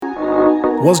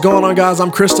What's going on, guys? I'm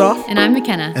Christoph. And I'm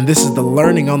McKenna. And this is the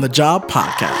Learning on the Job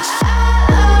podcast.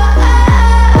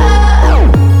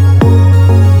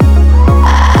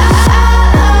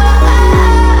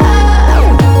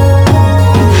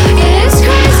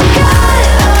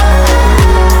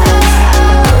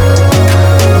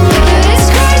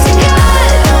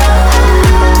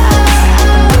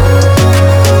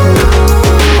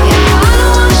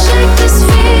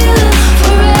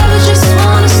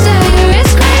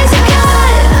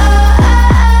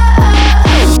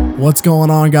 What's going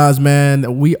on, guys,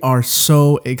 man? We are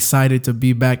so excited to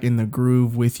be back in the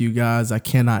groove with you guys. I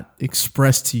cannot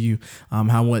express to you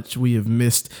how much we have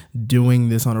missed doing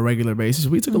this on a regular basis.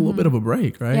 We took a little bit of a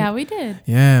break, right? Yeah, we did.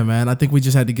 Yeah, man. I think we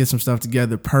just had to get some stuff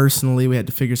together personally. We had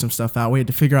to figure some stuff out. We had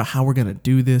to figure out how we're going to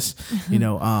do this,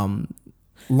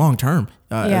 long term.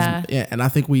 And I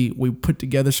think we put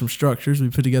together some structures. We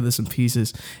put together some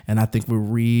pieces. And I think we're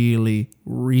really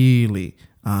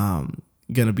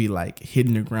going to be like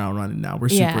hitting the ground running now. We're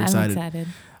super excited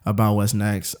about what's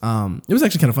next. It was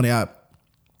actually kind of funny. I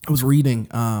was reading,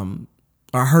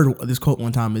 I heard this quote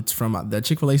one time. It's from the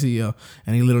Chick-fil-A CEO,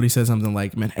 and he literally said something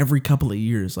like, man, every couple of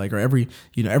years, like, or every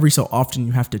so often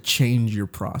you have to change your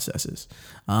processes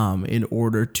in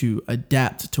order to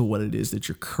adapt to what it is that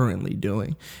you're currently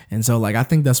doing. And so, like, I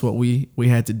think that's what we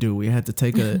had to do. We had to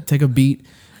take a beat,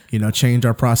 change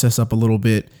our process up a little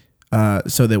bit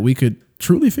so that we could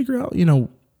truly figure out,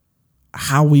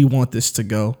 how we want this to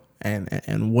go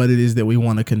and what it is that we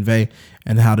want to convey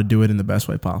and how to do it in the best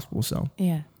way possible. So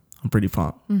yeah, I'm pretty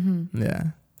pumped. Mm-hmm. Yeah.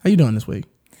 How you doing this week?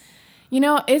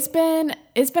 It's been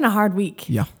a hard week.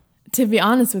 Yeah. To be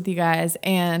honest with you guys.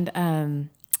 And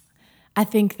I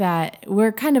think that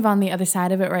we're kind of on the other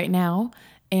side of it right now.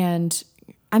 And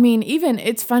I mean, even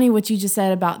it's funny what you just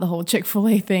said about the whole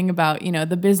Chick-fil-A thing about,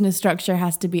 the business structure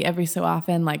has to be every so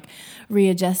often like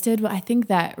readjusted. Well, I think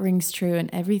that rings true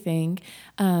in everything.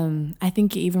 I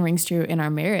think it even rings true in our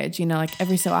marriage, like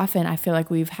every so often I feel like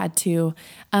we've had to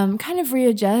kind of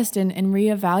readjust and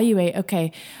reevaluate.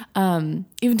 Okay.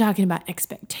 Even talking about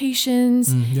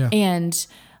expectations and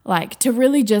like to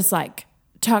really just like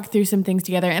talk through some things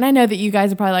together. And I know that you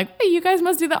guys are probably like, hey, you guys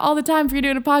must do that all the time if you're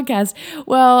doing a podcast.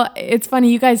 Well, it's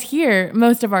funny. You guys hear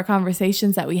most of our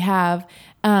conversations that we have.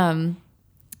 You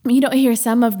don't hear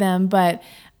some of them, but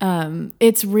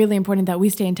it's really important that we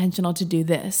stay intentional to do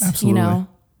this. Absolutely.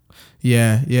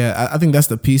 Yeah. I think that's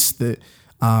the piece that,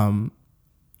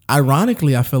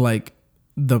 ironically, I feel like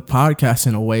the podcast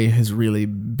in a way has really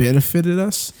benefited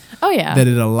us. Oh, yeah. That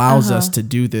it allows us to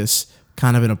do this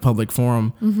kind of in a public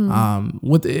forum.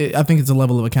 Mm-hmm. I think it's a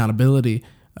level of accountability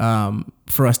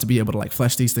for us to be able to like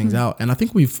flesh these things out. And I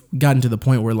think we've gotten to the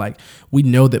point where like we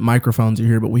know that microphones are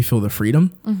here, but we feel the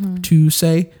freedom to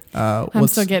say I'm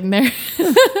still getting there.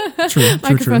 True.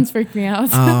 Microphones freak me out.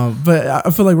 But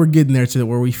I feel like we're getting there to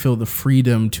where we feel the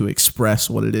freedom to express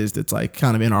what it is that's like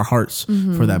kind of in our hearts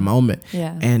for that moment.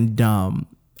 Yeah. And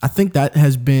I think that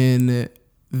has been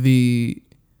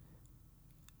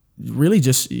really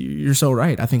just, you're so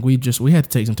right. I think we had to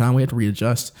take some time. We had to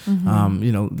readjust.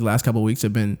 The last couple of weeks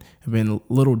have been a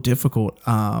little difficult.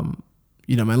 Man,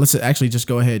 let's actually just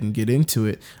go ahead and get into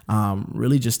it.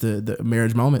 Really just the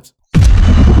marriage moments.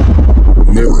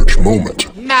 Marriage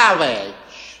moment.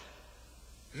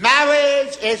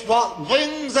 Marriage is what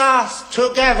brings us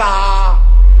together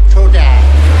today.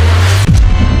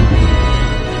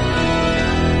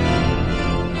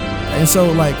 And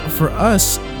so like for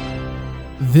us,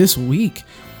 this week,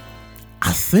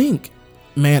 I think,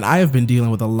 man, I have been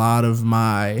dealing with a lot of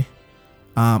my,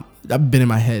 I've been in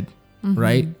my head,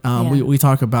 right? We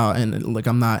talk about, and like,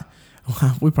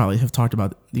 we probably have talked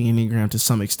about the Enneagram to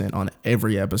some extent on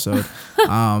every episode.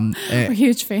 We're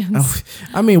huge fans.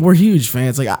 I mean, we're huge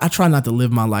fans. Like I try not to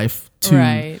live my life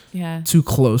too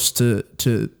close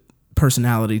to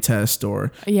personality test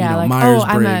or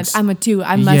Myers-Briggs. I'm a 2.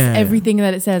 I must everything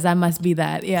that it says I must be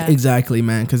that. Yeah, exactly,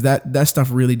 man. Because that stuff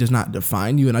really does not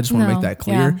define you, and I just want to make that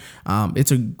clear. Yeah.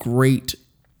 It's a great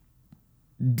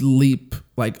leap,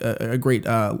 like a great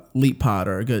leap pod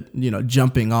or a good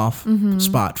jumping off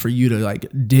spot for you to like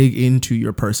dig into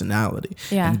your personality.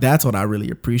 Yeah, and that's what I really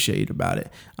appreciate about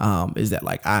it. Is that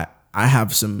like I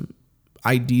have some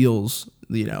ideals,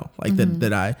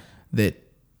 that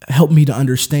help me to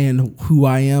understand who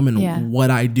I am and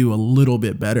what I do a little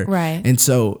bit better. Right. And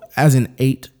so as an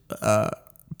 8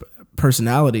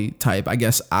 personality type, I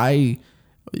guess I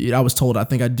was told I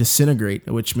think I disintegrate,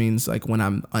 which means like when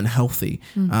I'm unhealthy,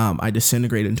 I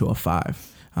disintegrate into a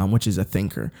 5. which is a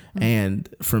thinker. And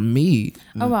for me,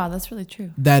 oh wow, that's really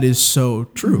true. That is so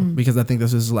true, because I think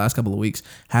this is the last couple of weeks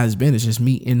has been. It's just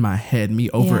me in my head, me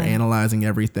overanalyzing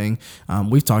everything.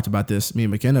 We've talked about this, me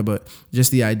and McKenna, but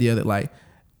just the idea that like,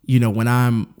 you know, when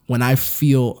I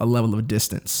feel a level of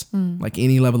distance, like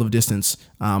any level of distance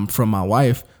from my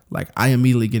wife, like I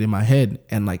immediately get in my head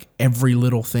and like every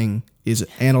little thing is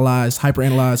analyzed,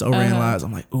 hyperanalyzed, overanalyzed.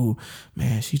 I'm like, ooh,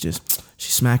 man, she's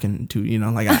smacking too, you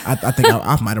know, like I think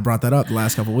I might have brought that up the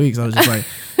last couple of weeks. I was just like,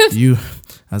 you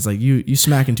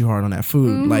smacking too hard on that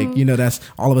food. Like, you know, that's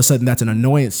all of a sudden that's an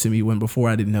annoyance to me when before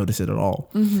I didn't notice it at all.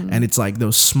 And it's like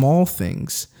those small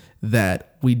things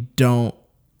that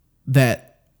that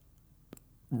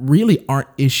really aren't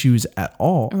issues at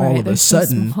all. Right, all of a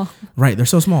sudden, right, they're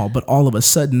so small, but all of a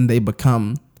sudden they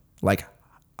become like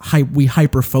we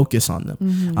hyper focus on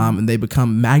them, and they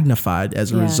become magnified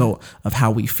as a result of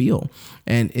how we feel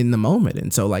and in the moment.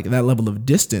 And so like that level of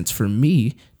distance for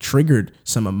me triggered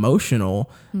some emotional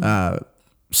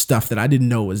stuff that I didn't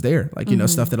know was there. Like, you know,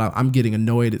 stuff that I'm getting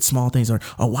annoyed at small things, or,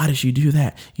 oh, why did she do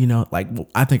that? You know, like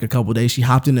I think a couple of days she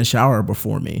hopped in the shower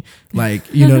before me.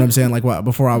 Like, you know what I'm saying? Like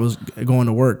before I was going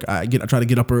to work, I try to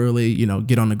get up early, you know,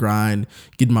 get on the grind,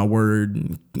 get my word,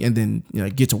 and then, you know,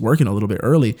 get to working a little bit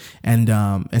early. And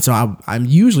so I'm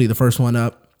usually the first one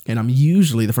up, and I'm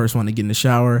usually the first one to get in the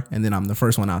shower, and then I'm the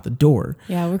first one out the door.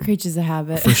 Yeah, we're creatures of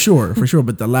habit. For sure.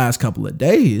 But the last couple of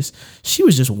days, she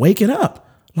was just waking up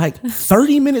like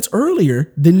 30 minutes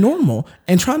earlier than normal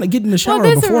and trying to get in the shower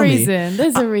before me.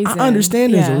 There's a reason. I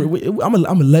understand. I'm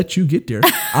gonna let you get there.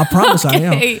 I promise. Okay.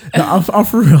 I am. No, I'm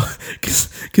for real.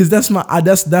 Cause that's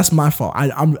my fault.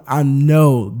 I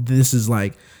know this is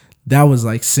like, that was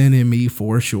like sinning me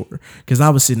for sure. Cause I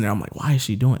was sitting there, I'm like, why is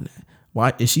she doing that?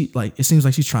 Why is she like, it seems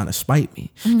like she's trying to spite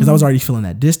me, because I was already feeling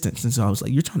that distance. And so I was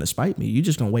like, you're trying to spite me. You're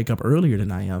just going to wake up earlier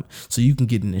than I am so you can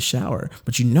get in the shower.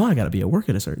 But you know, I got to be at work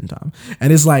at a certain time.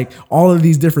 And it's like all of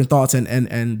these different thoughts,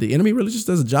 and the enemy really just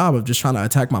does a job of just trying to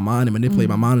attack my mind and manipulate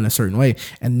my mind in a certain way.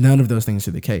 And none of those things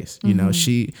are the case. You know,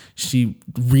 she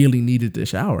really needed the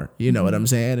shower. You know what I'm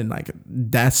saying? And like,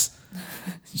 that's,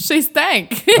 she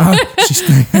stank. She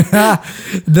stank.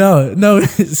 No,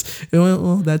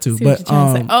 well, that too. But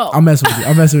I'm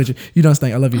messing with you. You don't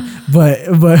stink. I love you.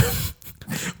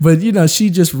 But you know, she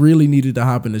just really needed to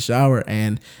hop in the shower,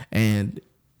 and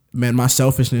man, my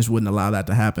selfishness wouldn't allow that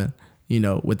to happen, you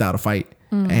know, without a fight.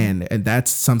 And that's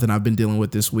something I've been dealing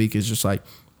with this week, is just like,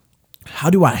 how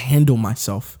do I handle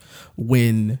myself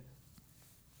when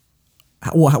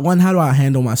how do I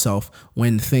handle myself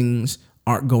when things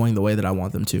aren't going the way that I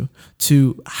want them to?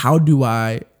 Two, how do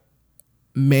I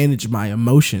manage my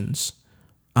emotions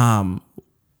and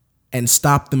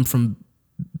stop them from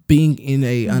being in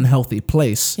a unhealthy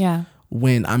place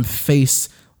when I'm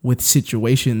faced with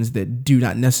situations that do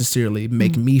not necessarily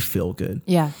make me feel good.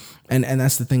 Yeah. And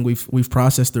that's the thing we've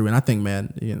processed through. And I think,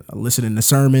 man, you know, listening to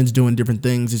sermons, doing different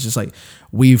things, it's just like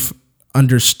we've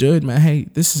understood, man, hey,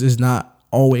 this is not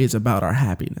always about our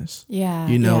happiness. Yeah.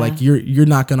 You know, like you're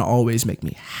not going to always make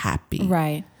me happy.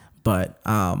 Right. But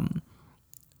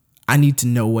I need to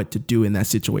know what to do in that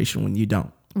situation when you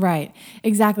don't. Right.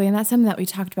 Exactly. And that's something that we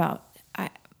talked about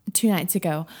 2 nights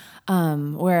ago,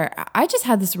 where I just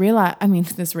had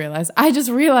I just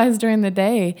realized during the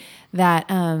day that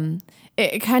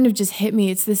it kind of just hit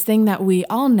me. It's this thing that we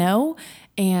all know.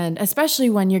 And especially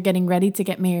when you're getting ready to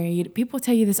get married, people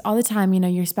tell you this all the time, you know,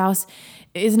 your spouse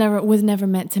was never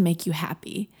meant to make you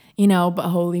happy, you know, but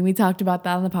holy, we talked about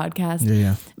that on the podcast.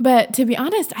 Yeah. But to be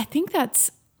honest, I think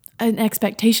that's an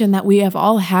expectation that we have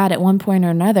all had at one point or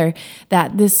another,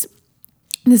 that this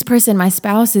person, my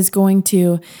spouse, is going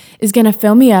to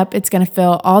fill me up. It's going to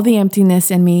fill all the emptiness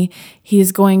in me.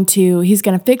 He's going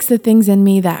to fix the things in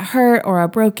me that hurt or are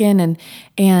broken, and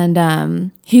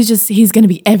he's going to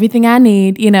be everything I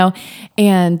need, you know.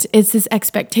 And it's this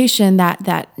expectation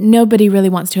that nobody really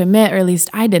wants to admit, or at least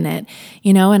I didn't,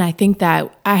 you know. And I think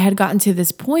that I had gotten to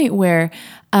this point where,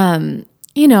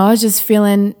 you know, I was just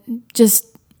feeling just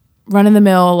run of the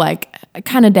mill, like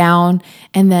kind of down.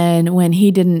 And then when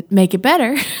he didn't make it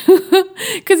better,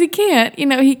 because he can't, you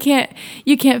know, you can't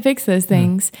fix those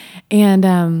things.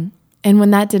 And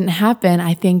when that didn't happen,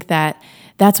 I think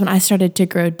that's when I started to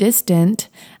grow distant,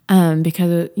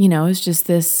 because, you know, it's just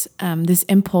this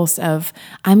impulse of,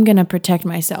 I'm going to protect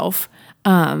myself,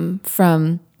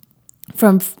 from,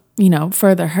 you know,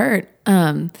 further hurt.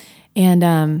 But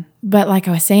like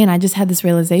I was saying, I just had this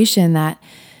realization that,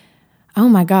 oh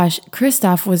my gosh,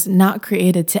 Christoph was not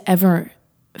created to ever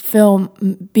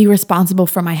be responsible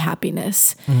for my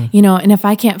happiness, you know, and if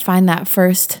I can't find that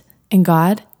first in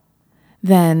God,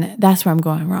 then that's where I'm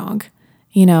going wrong.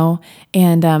 you know,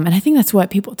 and I think that's what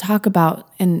people talk about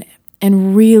and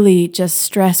really just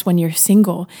stress when you're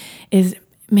single is,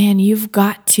 man, you've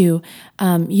got to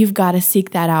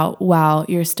seek that out while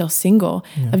you're still single,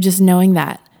 of just knowing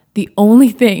that the only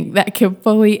thing that can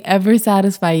fully ever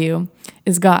satisfy you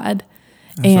is God.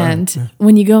 That's and right.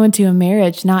 When you go into a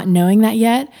marriage not knowing that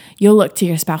yet, you'll look to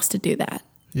your spouse to do that.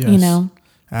 Yes. You know?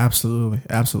 Absolutely.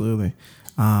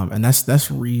 And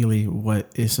that's really what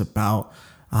it's about.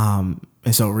 And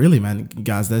so really, man,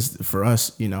 guys, that's for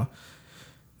us, you know,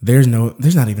 there's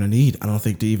not even a need, I don't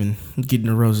think, to even get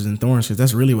into roses and thorns, because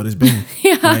that's really what it's been.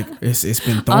 Yeah. Like it's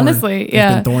been thorn. Honestly,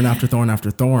 yeah. It's been thorn after thorn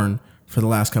after thorn for the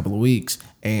last couple of weeks.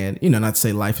 And, you know, not to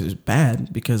say life is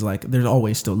bad, because like there's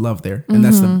always still love there. And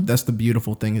that's the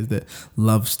beautiful thing, is that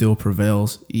love still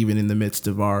prevails even in the midst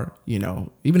of our, you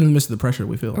know, even in the midst of the pressure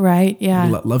we feel. Right.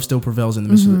 Yeah. Love still prevails in the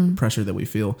midst of the pressure that we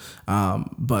feel.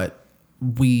 But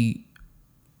we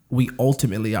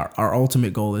ultimately, our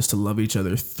ultimate goal is to love each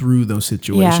other through those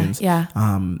situations. Yeah.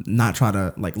 Not try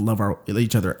to like love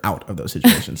each other out of those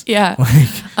situations. Yeah.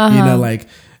 Like, you know,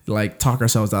 like talk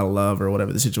ourselves out of love or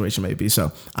whatever the situation may be.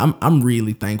 So I'm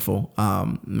really thankful,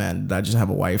 man, that I just have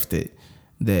a wife that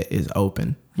is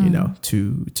open, you know,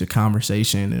 to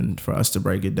conversation, and for us to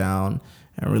break it down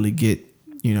and really get,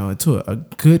 you know, into a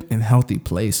good and healthy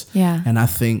place. Yeah. And I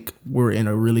think we're in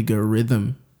a really good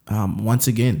rhythm, once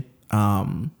again.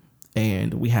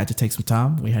 And we had to take some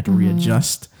time. We had to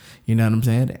readjust, you know what I'm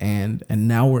saying? And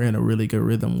now we're in a really good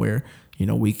rhythm where, you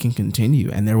know, we can continue,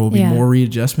 and there will be more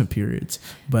readjustment periods,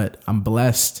 but I'm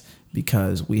blessed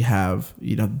because we have,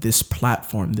 you know, this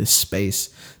platform, this space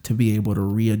to be able to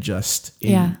readjust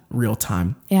in real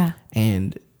time. Yeah.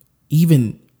 And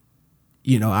even,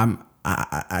 you know,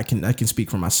 I can speak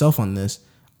for myself on this.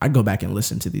 I go back and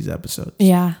listen to these episodes.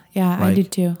 Yeah. Yeah. Like, I do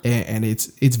too. And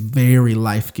it's very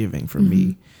life-giving for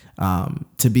me,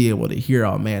 to be able to hear,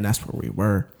 oh man, that's where we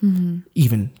were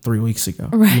even 3 weeks ago.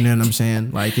 Right. You know what I'm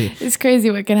saying? Like it's crazy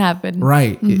what can happen.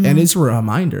 Right. And it's a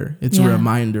reminder. It's a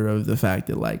reminder of the fact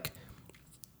that like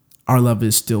our love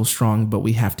is still strong, but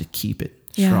we have to keep it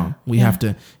strong. We have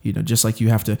to, you know, just like you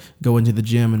have to go into the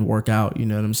gym and work out, you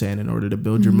know what I'm saying, in order to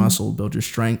build your muscle, build your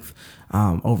strength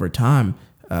over time,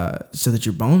 so that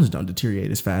your bones don't deteriorate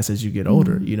as fast as you get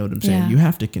older. You know what I'm saying? You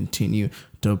have to continue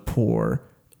to pour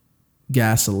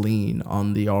gasoline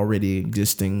on the already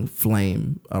existing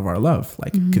flame of our love,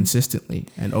 like consistently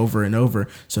and over,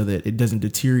 so that it doesn't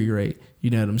deteriorate, you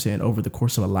know what I'm saying, over the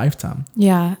course of a lifetime.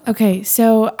 Yeah. Okay.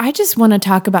 So I just want to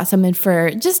talk about something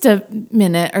for just a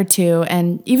minute or two,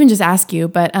 and even just ask you,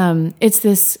 but it's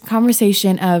this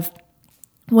conversation of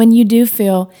when you do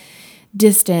feel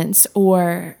distance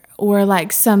or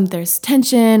like there's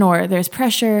tension or there's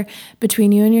pressure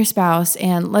between you and your spouse.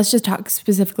 And let's just talk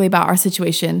specifically about our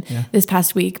situation this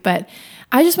past week. But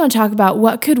I just want to talk about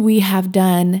what could we have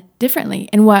done differently,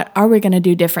 and what are we going to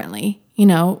do differently, you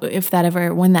know,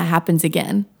 when that happens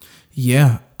again.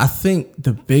 Yeah. I think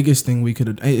the biggest thing we could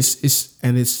have,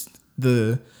 it's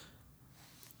the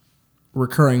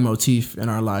recurring motif in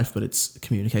our life, but it's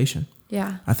communication.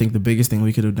 Yeah. I think the biggest thing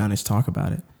we could have done is talk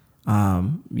about it.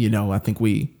 You know, I think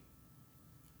we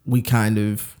kind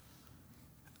of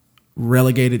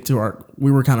relegated to our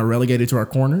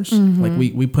corners. Like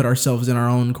we put ourselves in our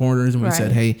own corners, and we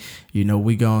said, hey, you know,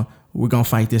 we're gonna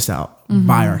fight this out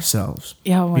by ourselves.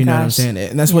 Yeah, oh my you know gosh. what I'm saying?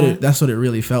 And that's what it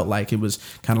really felt like. It was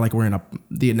kind of like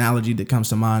the analogy that comes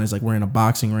to mind is like we're in a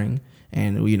boxing ring,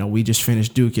 and you know, we just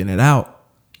finished duking it out,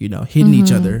 you know, hitting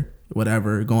each other,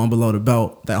 whatever, going below the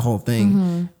belt, that whole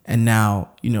thing. And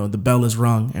now, you know, the bell is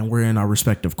rung, and we're in our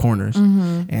respective corners,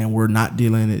 and we're not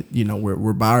dealing it. You know,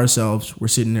 we're by ourselves. We're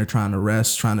sitting there trying to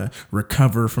rest, trying to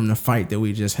recover from the fight that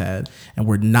we just had, and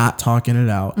we're not talking it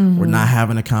out. We're not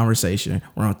having a conversation.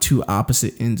 We're on two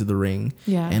opposite ends of the ring,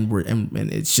 and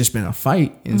and it's just been a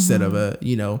fight instead of a,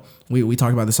 you know, we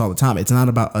talk about this all the time. It's not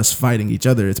about us fighting each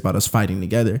other. It's about us fighting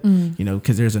together, you know,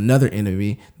 because there's another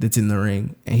enemy that's in the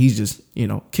ring, and he's just, you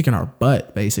know, kicking our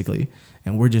butt basically.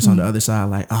 And we're just on the other side,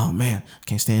 like, oh man, I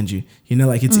can't stand you. You know,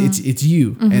 like it's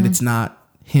you, and it's not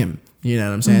him. You know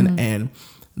what I'm saying? And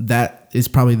that is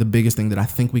probably the biggest thing that I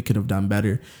think we could have done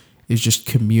better, is just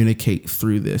communicate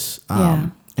through this,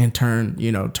 and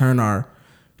turn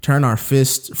our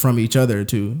fist from each other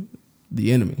to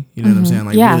the enemy. You know what I'm saying?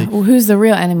 Like, really, well, who's the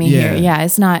real enemy here? Yeah,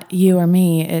 it's not you or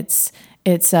me. It's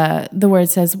the word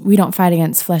says we don't fight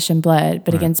against flesh and blood,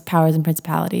 but against powers and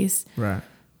principalities. Right.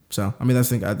 So, I mean, that's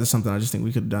something I just think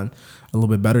we could have done a little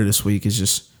bit better this week, or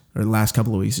the last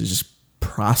couple of weeks, is just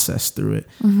process through it.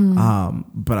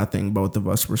 But I think both of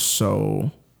us were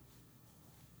so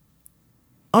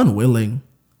unwilling.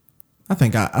 I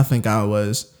think I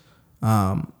was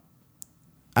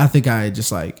I think I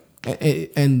just like,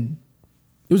 and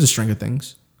it was a string of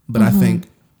things, but I think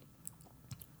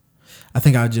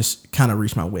I just kind of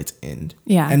reached my wit's end.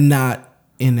 Yeah. And not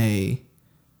in a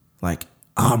like,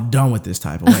 oh, I'm done with this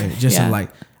type of way. Just in like,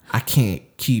 I can't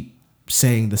keep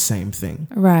saying the same thing.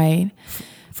 Right.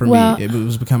 For me, it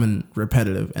was becoming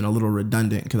repetitive and a little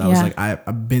redundant because I was like,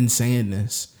 I've been saying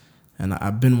this and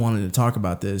I've been wanting to talk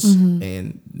about this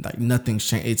and like nothing's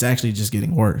changed. It's actually just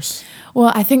getting worse.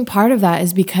 Well, I think part of that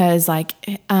is because like,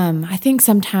 I think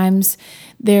sometimes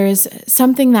there's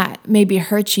something that maybe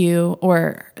hurts you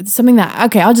or something that,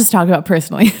 okay, I'll just talk about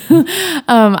personally.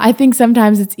 I think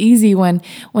sometimes it's easy when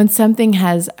something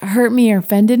has hurt me or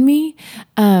offended me,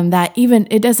 that even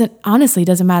it doesn't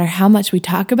matter how much we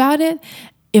talk about it.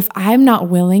 If I'm not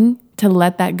willing to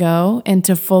let that go and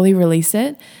to fully release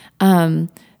it,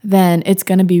 then it's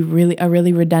going to be a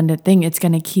really redundant thing. It's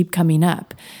going to keep coming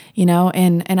up, you know?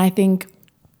 And I think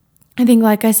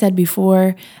like I said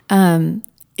before,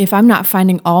 if I'm not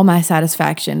finding all my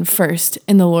satisfaction first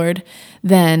in the Lord,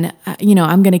 then,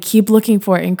 I'm going to keep looking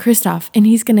for it in Christoph, and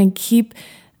he's going to keep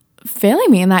failing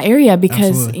me in that area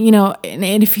because, Absolutely.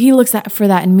 And if he looks for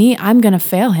that in me, I'm going to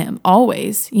fail him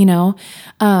always,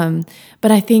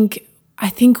 but I think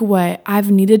what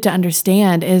I've needed to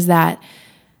understand is that,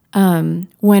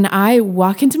 when I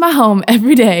walk into my home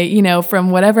every day,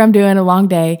 from whatever I'm doing, a long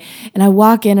day, and I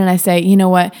walk in and I say, you know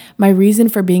what, my reason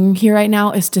for being here right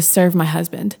now is to serve my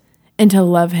husband and to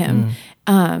love him,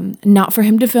 not for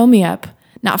him to fill me up,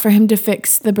 not for him to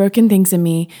fix the broken things in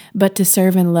me, but to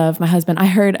serve and love my husband. I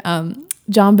heard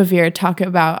John Bevere talk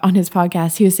about on his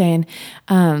podcast, he was saying,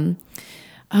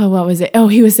 what was it? Oh,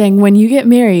 he was saying, when you get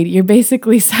married, you're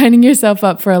basically signing yourself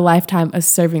up for a lifetime of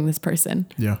serving this person.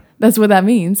 Yeah. That's what that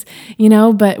means,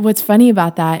 but what's funny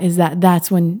about that is that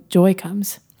that's when joy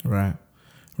comes. Right.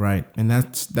 Right. And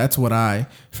that's what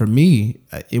for me,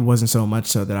 it wasn't so much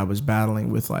so that I was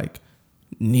battling with like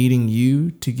needing you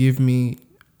to give me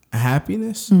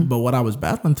happiness, but what I was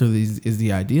battling through is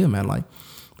the idea, man, like,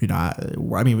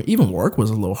 I mean, even work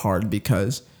was a little hard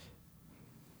because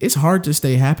it's hard to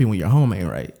stay happy when your home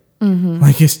ain't right. Mm-hmm.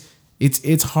 Like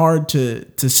it's hard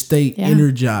to stay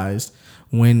energized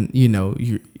when,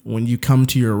 when you come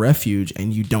to your refuge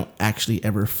and you don't actually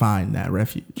ever find that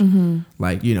refuge. Mm-hmm.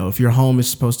 Like, if your home is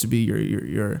supposed to be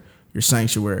your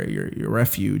sanctuary, your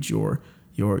refuge, your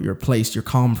place, your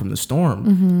calm from the storm.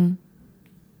 Mm-hmm.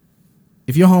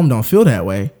 If your home don't feel that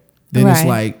way, then It's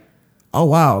like, oh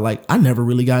wow, like I never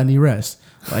really got any rest.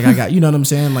 Like I got, you know what I'm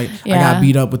saying? Like I got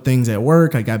beat up with things at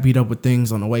work. I got beat up with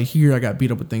things on the way here. I got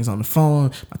beat up with things on the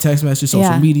phone, my text message,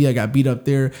 social media. I got beat up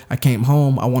there. I came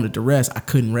home. I wanted to rest. I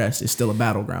couldn't rest. It's still a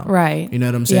battleground. Right. You know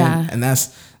what I'm saying? Yeah. And that's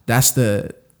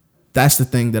the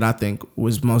thing that I think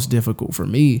was most difficult for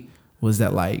me was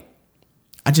that like,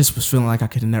 I just was feeling like I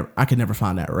could never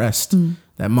find that rest,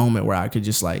 that moment where I could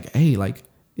just like, hey, like,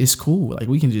 it's cool. Like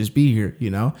we can just be here,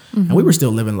 mm-hmm. And we were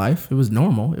still living life. It was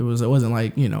normal. It wasn't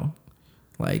like,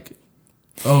 like,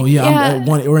 oh yeah.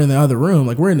 We're in the other room.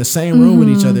 Like we're in the same room with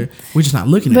each other. We're just not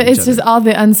looking at each other. But it's just all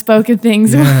the unspoken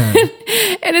things. Yeah.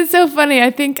 And it's so funny.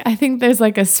 I think there's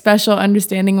like a special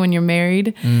understanding when you're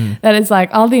married that it's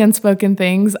like all the unspoken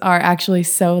things are actually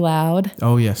so loud.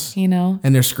 Oh yes.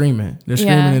 And they're screaming. They're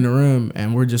screaming in the room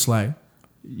and we're just like,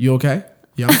 you okay?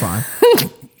 Yeah, I'm fine.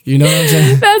 You know what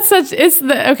I'm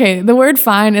saying? The word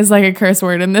fine is like a curse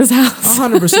word in this house.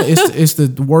 100%. It's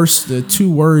the worst, the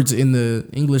two words in the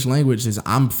English language is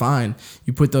I'm fine.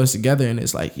 You put those together and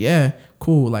it's like, yeah,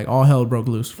 cool. Like all hell broke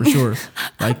loose for sure.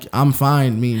 Like I'm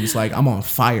fine means like I'm on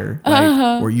fire.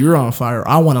 Like, or you're on fire.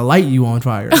 I want to light you on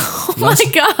fire. Oh my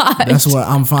God. That's what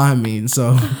I'm fine means.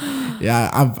 So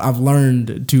yeah, I've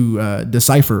learned to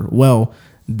decipher well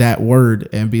that word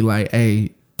and be like,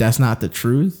 hey, that's not the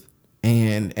truth.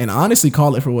 And honestly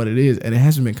call it for what it is. And it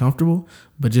hasn't been comfortable,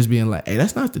 but just being like, hey,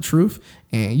 that's not the truth.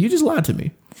 And you just lied to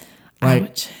me. Like,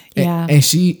 ouch. Yeah. And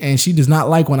she does not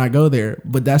like when I go there,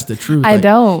 but that's the truth. I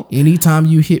don't. Anytime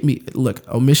you hit me, look,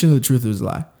 omission of the truth is a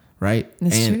lie. Right.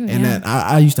 That's true. And that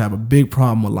I used to have a big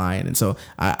problem with lying. And so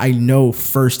I know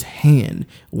firsthand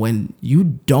when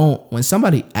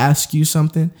somebody asks you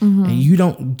something and you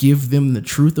don't give them the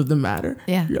truth of the matter,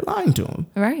 you're lying to them.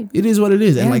 Right. It is what it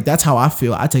is. And like, that's how I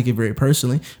feel. I take it very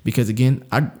personally because again,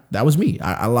 that was me.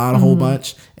 I lied a whole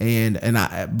bunch.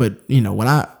 But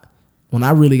when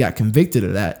I really got convicted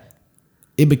of that,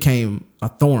 it became a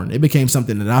thorn. It became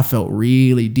something that I felt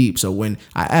really deep. So when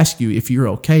I ask you if you're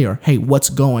okay or, hey,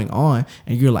 what's going on?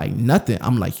 And you're like, nothing.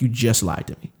 I'm like, you just lied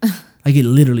to me. Like it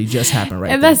literally just happened right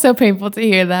And there. that's so painful to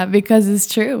hear that because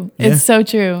it's true. Yeah. It's so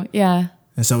true. Yeah.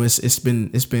 And so it's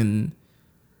been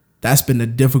that's been a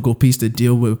difficult piece to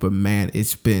deal with, but man,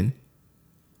 it's been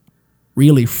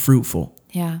really fruitful.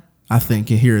 Yeah. I think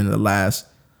here in the last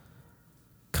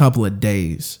couple of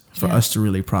days for us to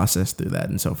really process through that.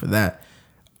 And so for that,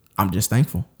 I'm just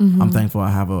thankful. I'm thankful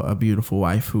I have a beautiful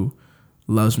wife who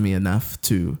loves me enough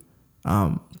to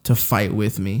fight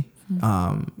with me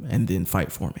and then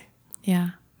fight for me.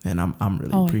 Yeah. And I'm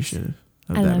really Always. appreciative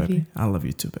of I that, love baby. you. I love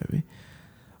you too, baby.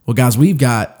 Well, guys, we've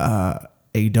got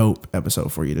a dope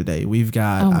episode for you today. We've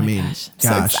got, Oh my gosh. I'm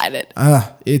so excited.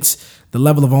 It's the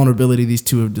level of vulnerability these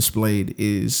two have displayed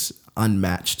is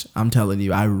unmatched. I'm telling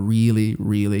you, I really,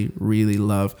 really, really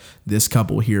love this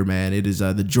couple here, man. It is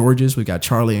the Georges. We got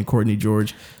Charlie and Courtney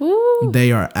George. Woo.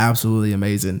 They are absolutely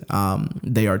amazing.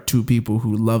 They are two people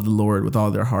who love the Lord with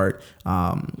all their heart.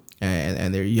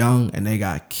 And they're young and they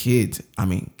got kids. I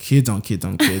mean, kids on kids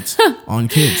on kids on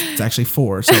kids. It's actually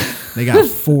 4. So they got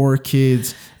 4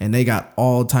 kids and they got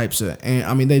all types of,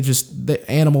 I mean, the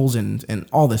animals and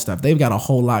all this stuff. They've got a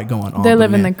whole lot going on. They're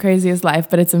living the craziest life,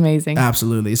 but it's amazing.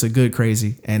 Absolutely. It's a good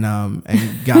crazy. And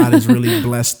God has really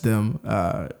blessed them,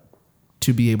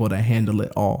 to be able to handle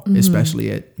it all, especially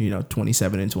at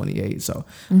 27 and 28. So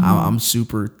I'm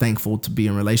super thankful to be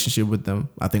in relationship with them.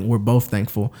 I think we're both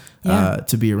thankful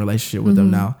to be in relationship with them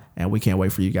now, and we can't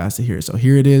wait for you guys to hear it. So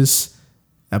here it is,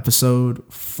 episode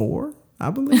 4,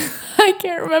 I believe. I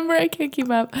can't remember. I can't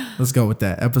keep up. Let's go with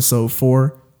that. Episode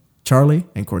 4, Charlie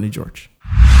and Courtney George.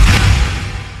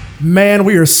 Man,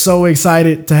 we are so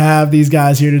excited to have these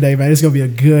guys here today, man. It's gonna be a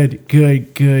good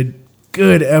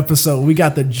episode. We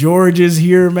got the Georges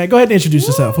here, man. Go ahead and introduce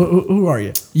yourself. Who are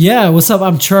you? Yeah, what's up?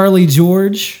 I'm Charlie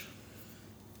George.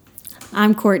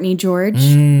 I'm Courtney George.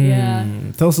 Yeah.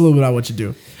 Tell us a little bit about what you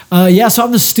do. So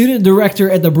I'm the student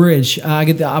director at the Bridge. I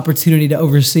get the opportunity to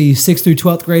oversee 6th through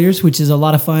 12th graders, which is a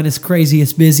lot of fun. It's crazy.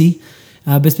 It's busy.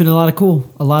 But it's been a lot of cool.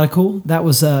 That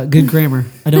was good grammar.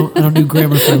 I don't do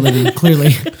grammar for a living,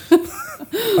 clearly.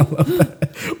 I love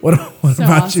that. What So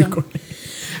about awesome. you, Courtney?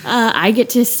 I get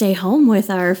to stay home with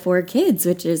our 4 kids,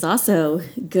 which is also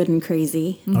good and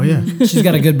crazy. Oh yeah. She's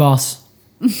got a good boss.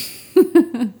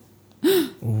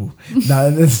 Ooh.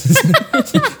 Nah,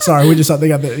 sorry, we just saw they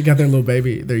got their little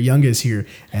baby, their youngest here,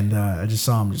 and I just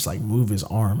saw him just like move his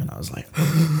arm, and I was like,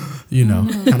 kind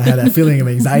of had that feeling of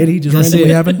anxiety just That's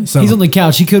randomly it. happen. So He's on the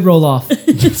couch. He could roll off.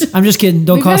 I'm just kidding.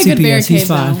 Don't We've call got a good CPS. He's barricade,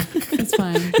 fine. though. It's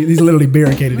fine. he's literally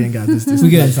barricaded in, guys. This We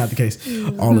good. is not the case.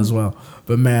 All is well.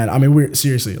 But man, I mean, we're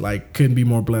seriously like couldn't be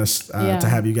more blessed to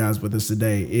have you guys with us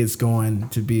today. It's going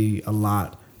to be a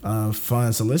lot of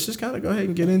fun. So let's just kind of go ahead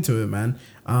and get into it, man.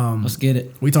 Let's get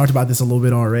it. We talked about this a little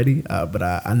bit already, but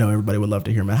I know everybody would love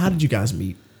to hear, man. How did you guys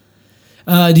meet?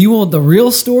 Do you want the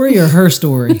real story or her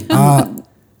story? Both?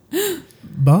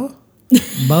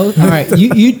 Both. All right.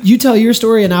 You tell your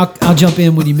story, and I'll jump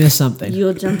in when you miss something.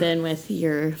 You'll jump in with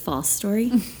your false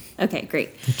story. Okay,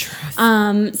 great.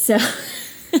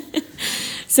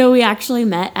 So we actually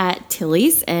met at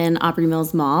Tilly's in Aubrey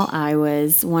Mills Mall. I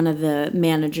was one of the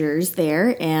managers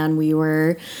there, and we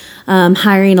were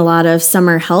hiring a lot of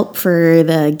summer help for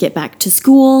the get back to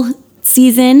school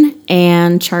season,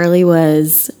 and Charlie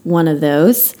was one of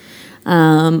those.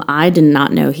 I did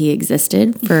not know he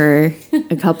existed for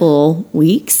a couple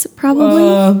weeks,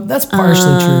 probably. That's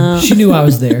partially true. She knew I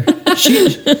was there.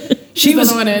 She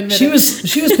was want to admit she it.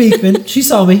 was peeping. She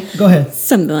saw me. Go ahead.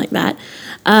 Something like that.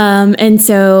 And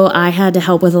so I had to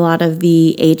help with a lot of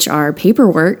the HR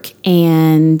paperwork.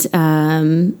 And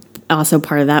also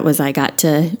part of that was I got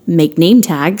to make name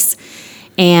tags.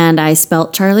 And I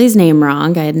spelt Charlie's name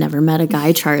wrong. I had never met a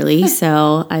guy Charlie,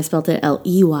 so I spelt it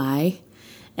Ley.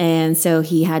 And so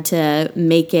he had to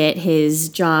make it his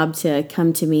job to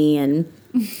come to me and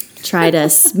try to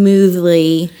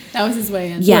smoothly... That was his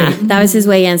way in. Yeah, that was his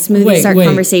way in. Smoothly start wait.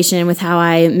 conversation with how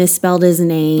I misspelled his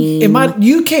name.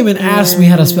 You came and asked me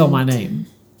how to spell my name.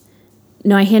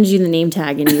 No, I handed you the name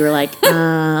tag and you were like,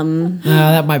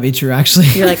 That might be true, actually.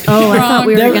 you're like, oh, I thought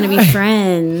we were Never- going to be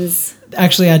friends.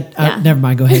 Actually, I never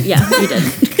mind. Go ahead. Yeah, you did.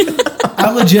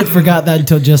 I legit forgot that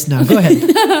until just now. Go ahead.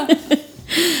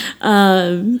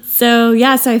 So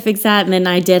I fixed that. And then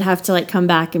I did have to come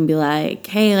back and be like,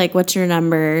 hey, what's your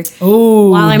number?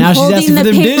 Oh, While I'm now she's holding asking the for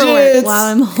them paperwork. digits. While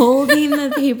I'm holding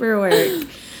the paperwork.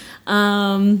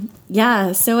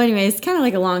 So anyways, kind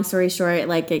of a long story short,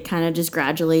 it kind of just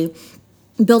gradually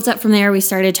built up from there. We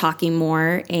started talking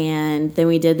more, and then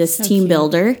we did this team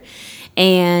builder.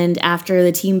 And after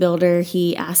the team builder,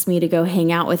 he asked me to go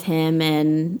hang out with him,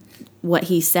 and what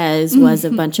he says was a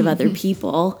bunch of other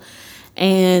people.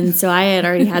 And so I had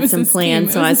already had some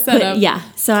plans. So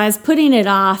I was putting it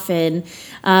off and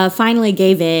finally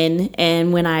gave in.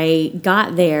 And when I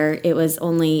got there, it was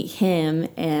only him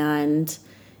and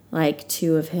like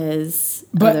two of his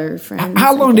other friends.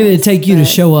 How long did it take you to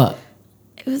show up?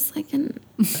 It was like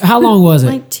how long was it?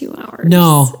 Like 2 hours.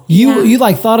 No, you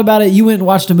like thought about it. You went and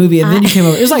watched a movie, and then you came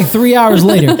over. It was like 3 hours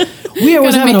later. We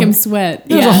was gonna make him sweat.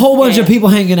 There was a whole bunch of people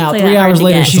hanging out. It's 3 hours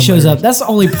later, she shows up. hilarious. That's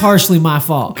only partially my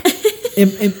fault.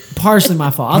 Partially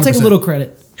my fault. I'll take a 100%. little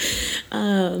credit.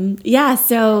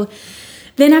 So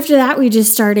then after that, we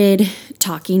just started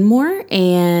talking more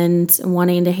and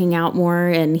wanting to hang out more.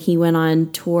 And he went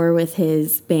on tour with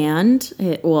his band.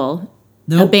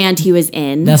 A band he was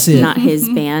in. That's it. Not his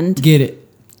band. Get it.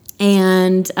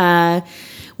 And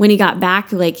when he got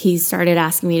back, like he started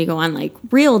asking me to go on like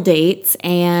real dates.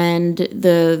 And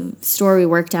the store we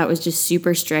worked at was just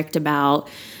super strict about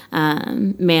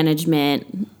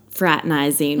management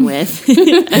fraternizing with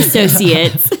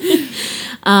associates.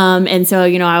 And so,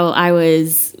 I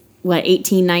was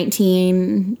 18,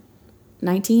 19.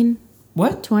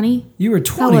 What? 20? You were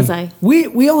 20. How was I?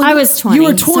 I was 20. You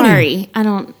were 20. Sorry. I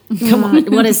don't. Come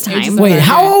on. What is time? Wait,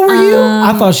 how old were you?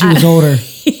 I thought she was older.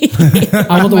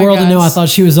 I want the world to know I thought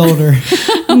she was older.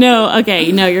 No,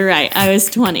 okay. No, you're right. I was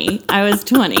 20.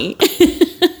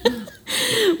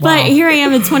 But here I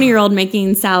am, a 20-year-old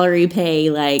making salary pay,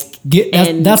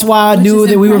 that's why I knew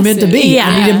that we were meant to be. Yeah.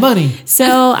 I needed money.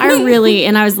 So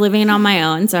and I was living on my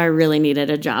own, so I really needed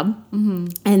a job. Mm-hmm.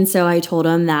 And so I told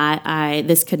him that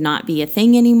this could not be a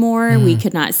thing anymore. We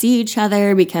could not see each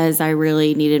other because I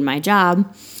really needed my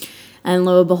job. And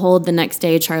lo and behold, the next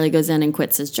day, Charlie goes in and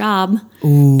quits his job.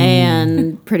 Ooh.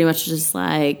 And pretty much just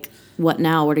like, what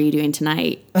now? What are you doing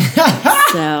tonight?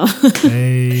 So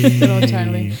Little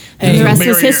Charlie. and the rest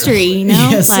was history,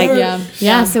 Yes, sir.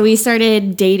 Yeah. So we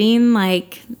started dating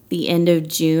like the end of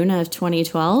June of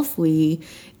 2012. We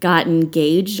got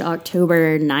engaged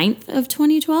October 9th of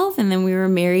 2012, and then we were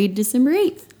married December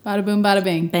 8th. Bada boom, bada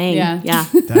bing. Bang. Yeah.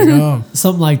 Yeah.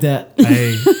 Something like that.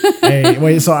 Hey,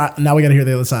 wait. So now we got to hear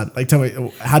the other side. Like, tell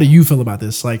me, how do you feel about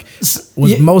this? Like,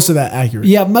 was most of that accurate?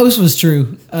 Yeah, most was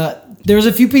true. There was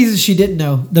a few pieces she didn't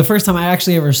know. The first time I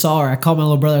actually ever saw her, I called my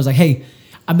little brother. I was like, hey,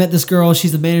 I met this girl.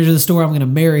 She's the manager of the store. I'm going to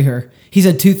marry her. He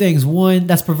said two things. One,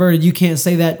 that's perverted. You can't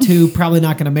say that. Two, probably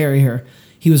not going to marry her.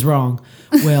 He was wrong.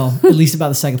 Well, at least about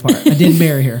the second part. I did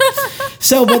marry her.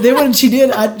 So, but then when she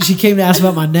did, she came to ask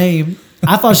about my name.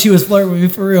 I thought she was flirting with me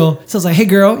for real. So I was like, hey,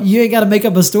 girl, you ain't got to make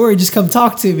up a story. Just come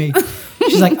talk to me.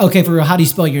 She's like, okay, for real, how do you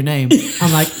spell your name?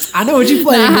 I'm like, I know what you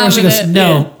play, girl. She goes,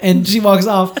 no. And she walks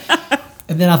off.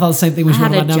 And then I thought the same thing when she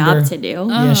wanted my number. I had a job to do.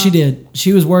 Yeah, she did.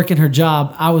 She was working her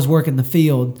job. I was working the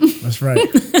field. That's right.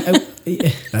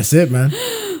 That's it, man.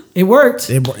 It worked.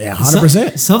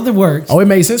 100%. Something worked. Oh, it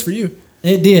made sense for you.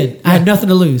 It did. Yeah. I had nothing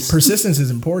to lose. Persistence is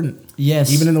important.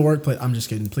 Yes. Even in the workplace. I'm just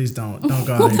kidding. Please don't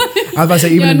go out here. I was about to say,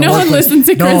 even in the no workplace. one listens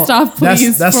to Christoph,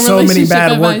 please. That's so many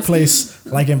bad workplace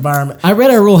environment. I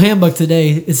read our rule handbook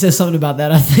today. It says something about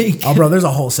that, I think. Oh, bro, there's a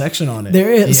whole section on it.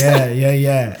 There is.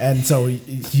 Yeah. And so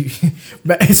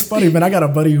it's funny, man. I got a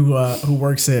buddy who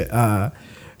works at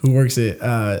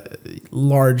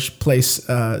large place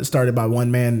started by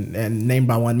one man and named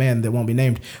by one man that won't be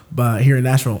named, but here in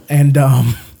Nashville. And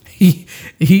he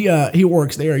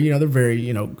works there. They're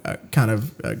very kind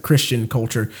of Christian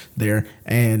culture there,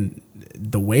 and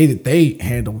the way that they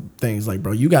handle things, like,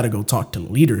 bro, you got to go talk to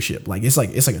leadership. Like it's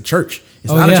like a church.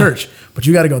 It's not a church, but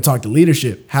you got to go talk to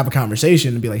leadership, have a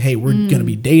conversation, and be like, hey, we're gonna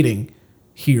be dating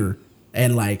here,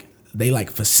 and like they like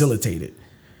facilitate it.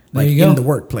 Like in the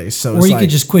workplace. So or you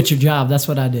could just quit your job. That's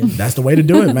what I did. That's the way to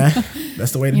do it, man.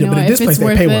 That's the way to do it. But in this place,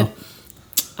 they pay well.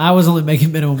 I was only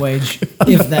making minimum wage,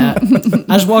 if that.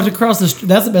 I just walked across the street.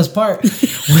 That's the best part.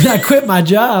 When I quit my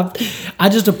job, I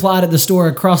just applied at the store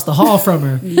across the hall from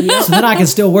her. Yep. So then I could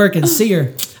still work and see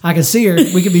her. I could see her.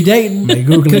 We could be dating.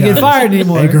 Couldn't get fired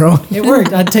anymore. Hey, girl. It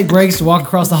worked. I'd take breaks to walk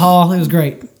across the hall. It was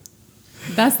great.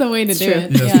 That's the way to do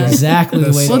it. Yes, yeah. Exactly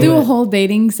the way to do it. We'll do a whole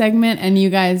dating segment, and you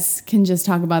guys can just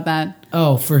talk about that.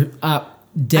 Oh, for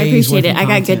days. I appreciate it. I got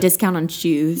content. good discount on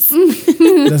shoes.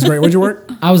 That's great. Where'd you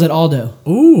work? I was at Aldo.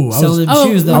 Ooh, selling them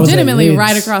shoes. Though. Legitimately Lids.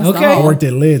 right across the Okay. I hall. worked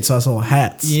at Lids, so I sold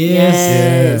hats.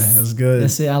 Yes. Yeah, that's good.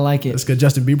 That's it. I like it. That's good.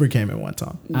 Justin Bieber came in one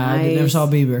time. I never saw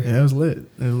Bieber. Yeah, it was lit.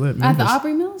 At Memphis. the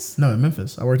Opry Mills? No, in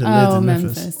Memphis. I worked at Lids in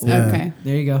Memphis. Yeah. Okay.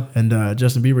 There you go. And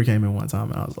Justin Bieber came in one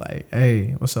time, and I was like,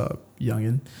 "Hey, what's up,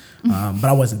 youngin?" But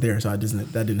I wasn't there, so that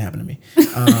didn't happen to me. You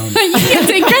can't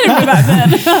take credit for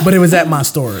that then. But it was at my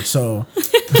store, so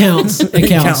Counts. It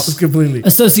counts completely.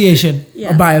 Association.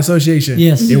 Yeah. By association.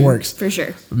 Yes. It works. For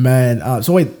sure. Man,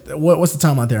 so wait, what's the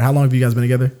time out there? How long have you guys been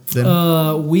together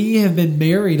then? We have been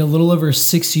married a little over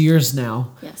 6 years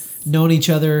now. Yes. Known each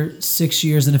other 6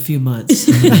 years and a few months.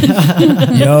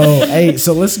 Yo, hey,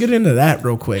 so let's get into that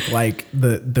real quick. Like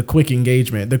the quick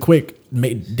engagement, the quick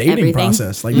dating Everything.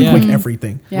 process, like Yeah. the quick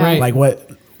everything. Yeah. Right. Like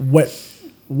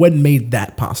what made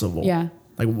that possible? Yeah.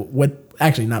 Like what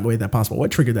actually not made that possible.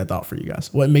 What triggered that thought for you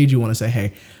guys? What made you want to say,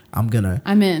 "Hey, I'm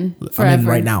in forever.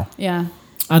 right now." Yeah.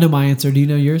 I know my answer. Do you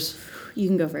know yours? You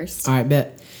can go first. All right,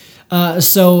 bet.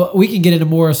 So we can get into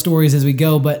more stories as we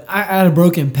go, but I had a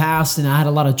broken past and I had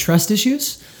a lot of trust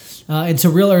issues. And so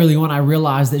real early on, I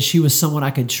realized that she was someone I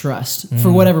could trust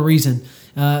for whatever reason.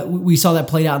 We saw that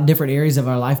played out in different areas of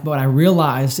our life, but what I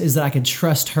realized is that I could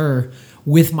trust her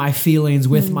with my feelings,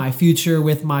 with my future,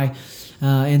 with my...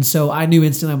 and so I knew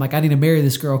instantly, I'm like, I need to marry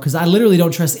this girl because I literally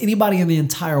don't trust anybody in the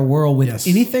entire world with Yes.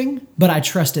 anything, but I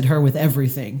trusted her with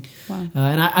everything. Wow.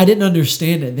 And I didn't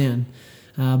understand it then,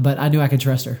 but I knew I could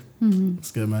trust her.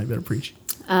 That's good, man. You better preach.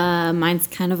 Mine's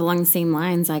kind of along the same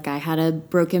lines. Like I had a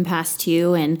broken past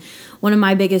too, and one of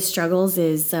my biggest struggles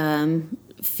is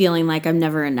feeling like I'm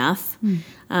never enough.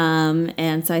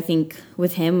 And so I think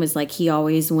with him was like he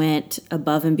always went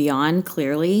above and beyond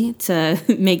clearly to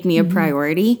make me a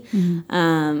priority.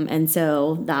 And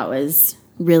so that was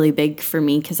really big for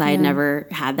me because I had never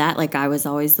had that. Like I was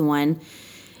always the one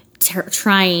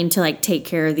trying to like take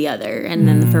care of the other. And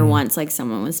then for once, like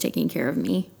someone was taking care of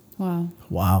me. Wow.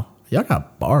 Wow, y'all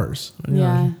got bars. You know,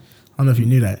 Yeah. I don't know if you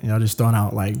knew that. Y'all just throwing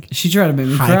out like She tried to make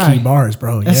me high cry. key bars,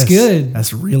 bro. That's Yes. good.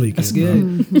 That's really good. That's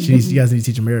good. Bro. You guys need to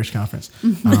teach a marriage conference.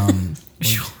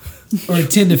 Or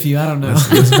attend a few. I don't know.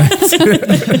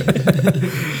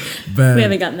 But We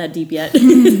haven't gotten that deep yet.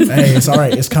 hey, it's all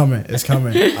right. It's coming. It's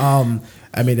coming.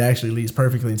 I mean, it actually leads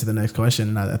perfectly into the next question,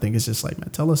 and I think it's just like,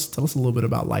 man, tell us a little bit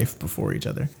about life before each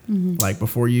other, like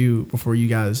before you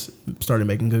guys started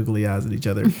making googly eyes at each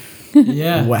other.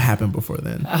 Yeah. What happened before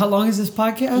then? How long is this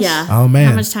podcast? Yeah. Oh,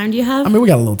 man. How much time do you have? I mean, we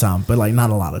got a little time, but like not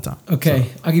a lot of time. Okay.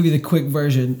 I'll give you the quick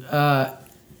version. Or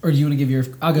do you want to give your...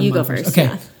 I'll give You mine go first,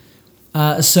 Okay.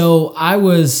 yeah. So I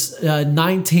was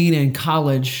 19 in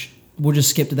college. We'll just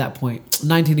skip to that point.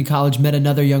 19 in college, met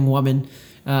another young woman.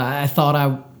 I thought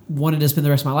I wanted to spend the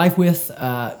rest of my life with.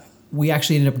 We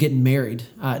actually ended up getting married.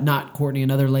 Not Courtney,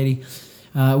 another lady.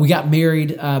 We got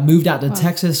married, moved out to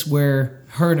Texas where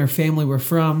her and her family were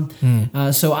from.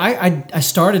 So I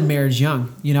started marriage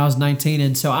young. You know, I was 19,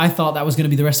 and so I thought that was going to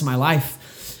be the rest of my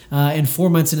life. And 4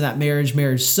 months into that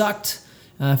marriage sucked.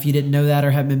 If you didn't know that or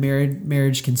haven't been married,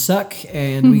 marriage can suck.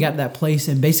 And we got to that place,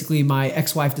 and basically my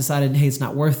ex-wife decided, hey, it's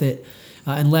not worth it,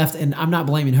 and left. And I'm not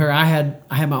blaming her. I had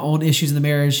my own issues in the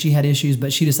marriage. She had issues,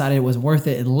 but she decided it wasn't worth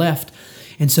it and left.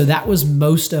 And so that was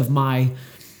most of my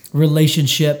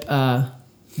relationship that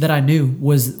I knew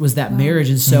was that marriage.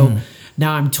 And so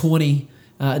now I'm 20,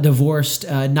 divorced,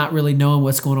 not really knowing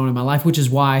what's going on in my life, which is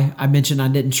why I mentioned I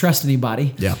didn't trust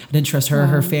anybody. Yeah. I didn't trust her,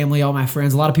 her family, all my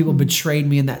friends. A lot of people betrayed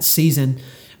me in that season.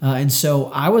 And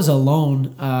so I was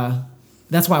alone.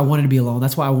 That's why I wanted to be alone.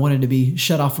 That's why I wanted to be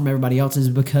shut off from everybody else, is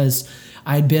because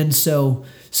I had been so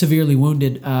severely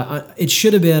wounded. It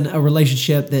should have been a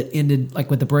relationship that ended like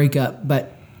with a breakup,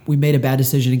 but we made a bad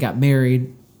decision and got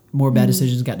married. More bad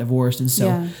decisions, got divorced. And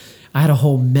so I had a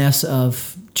whole mess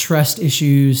of trust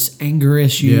issues, anger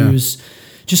issues,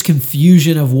 just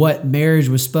confusion of what marriage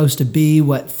was supposed to be,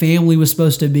 what family was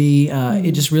supposed to be.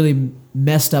 It just really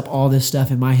messed up all this stuff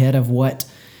in my head of what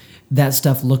that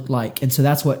stuff looked like. And so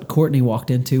that's what Courtney walked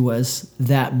into, was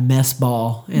that mess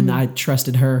ball. And I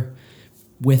trusted her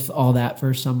with all that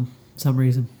for some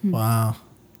reason. Wow,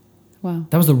 Wow.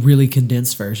 That was the really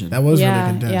condensed version. that was Yeah,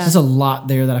 really condensed. yeah. There's a lot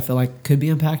there that I feel like could be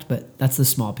unpacked, but that's the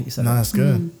small piece of No, it. that's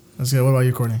good. That's good. What about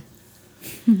you, Courtney?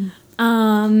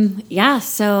 Yeah,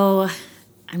 so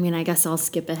I mean, I guess I'll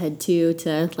skip ahead too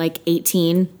to like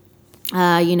 18.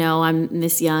 You know, I'm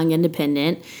this young,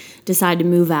 independent. Decided to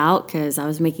move out because I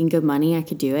was making good money. I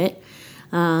could do it.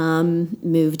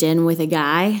 Moved in with a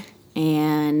guy,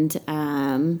 and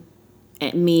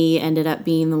me ended up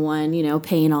being the one, you know,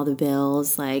 paying all the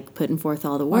bills, like putting forth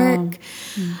all the work.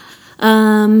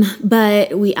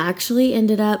 But we actually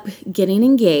ended up getting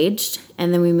engaged,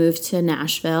 and then we moved to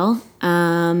Nashville.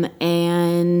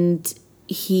 And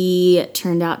he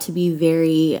turned out to be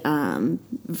very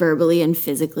verbally and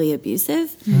physically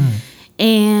abusive.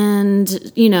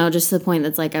 And, you know, just to the point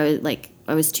that's like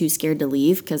I was too scared to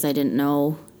leave because I didn't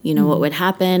know, you know, what would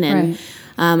happen. And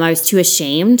I was too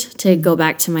ashamed to go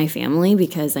back to my family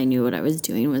because I knew what I was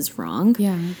doing was wrong.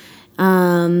 Yeah.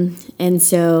 And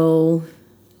so,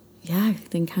 yeah,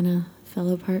 everything kind of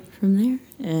fell apart from there.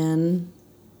 And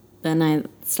then I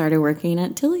started working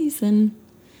at Tilly's and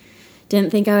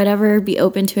didn't think I would ever be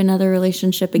open to another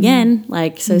relationship again,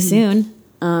 like so soon.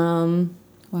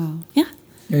 Wow. Yeah.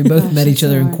 We both met each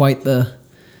other in hard. quite the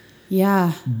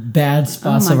Yeah. bad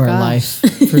spots Oh of my our gosh.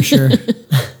 life, for sure.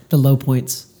 The low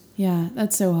points. Yeah,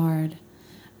 that's so hard.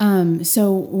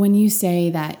 So when you say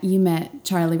that you met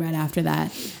Charlie right after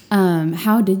that,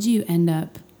 how did you end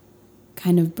up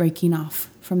kind of breaking off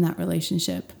from that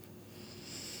relationship?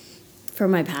 For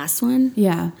my past one?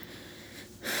 Yeah.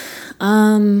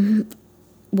 Well,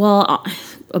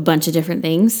 a bunch of different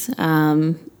things.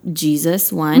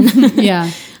 Jesus, one.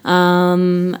 Yeah.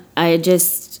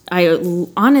 I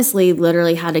honestly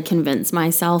literally had to convince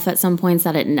myself at some points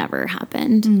that it never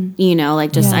happened. You know,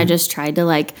 like I just tried to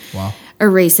like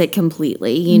erase it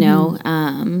completely, you know,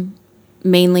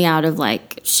 mainly out of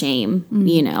like shame,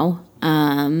 you know.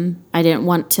 I didn't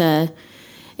want to,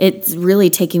 it's really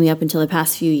taken me up until the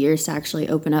past few years to actually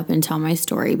open up and tell my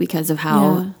story because of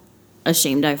how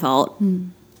ashamed I felt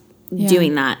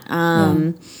doing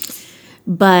that.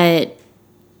 But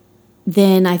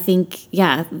then I think,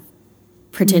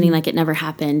 pretending like it never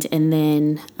happened. And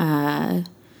then,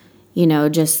 you know,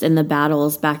 just in the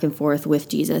battles back and forth with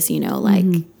Jesus, you know, like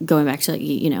going back to, like,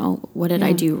 you know, what did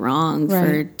I do wrong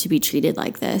to be treated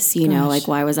like this? You know, like,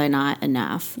 why was I not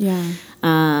enough? Yeah.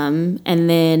 And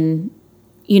then,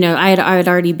 you know, I had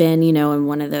already been, you know, in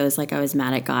one of those, like I was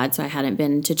mad at God, so I hadn't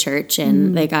been to church,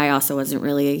 and the guy also wasn't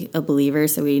really a believer,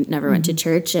 so we never went to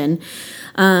church. And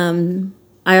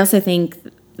I also think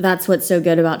that's what's so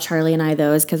good about Charlie and I,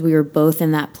 though, is because we were both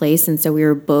in that place, and so we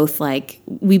were both like,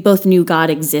 we both knew God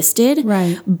existed,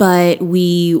 right? But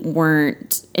we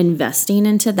weren't investing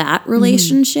into that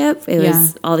relationship. It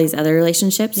was all these other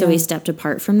relationships, so we stepped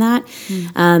apart from that.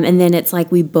 And then it's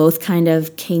like we both kind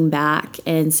of came back,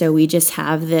 and so we just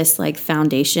have this like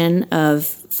foundation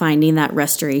of finding that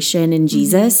restoration in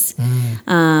Jesus.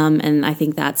 And I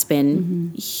think that's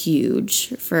been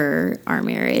huge for our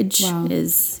marriage,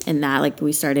 is in that, like,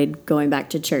 we started going back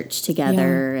to church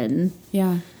together. And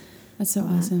that's so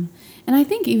awesome. And I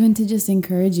think even to just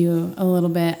encourage you a little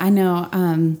bit, I know,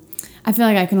 I feel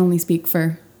like I can only speak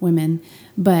for women,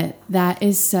 but that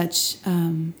is such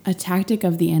a tactic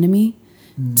of the enemy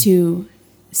to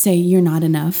say you're not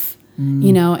enough.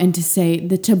 You know, and to say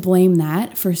to blame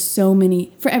that for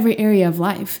every area of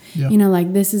life, you know,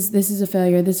 like this is a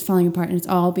failure, this is falling apart, and it's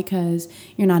all because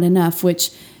you're not enough, which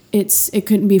it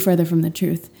couldn't be further from the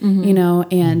truth, you know,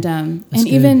 and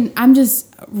even I'm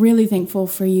just really thankful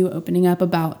for you opening up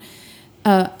about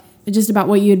just about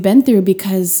what you had been through,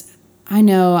 because I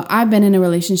know I've been in a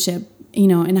relationship, you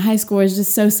know, in high school. It's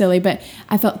just so silly, but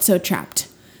I felt so trapped.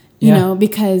 You know,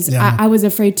 because I was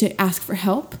afraid to ask for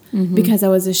help because I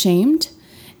was ashamed,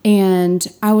 and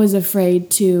I was afraid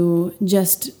to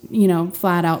just, you know,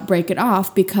 flat out break it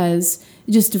off because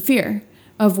just a fear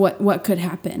of what could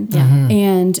happen.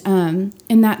 And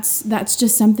that's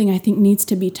just something I think needs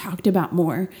to be talked about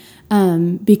more,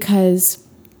 because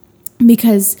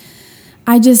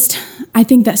I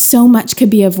think that so much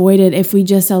could be avoided if we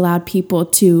just allowed people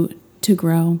to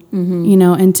grow, you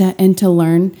know, and to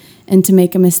learn and to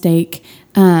make a mistake,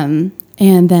 and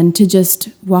then to just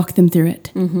walk them through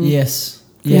it. Yes.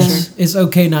 It's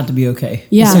okay not to be okay.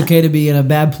 Yeah. It's okay to be in a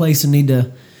bad place and need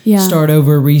to start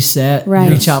over, reset,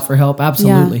 reach out for help.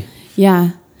 Absolutely.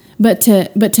 Yeah. But to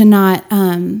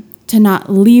not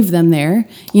leave them there,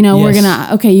 you know, we're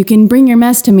gonna, you can bring your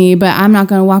mess to me, but I'm not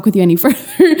gonna walk with you any further,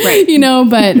 you know,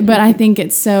 but I think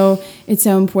it's so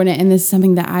important. And this is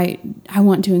something that I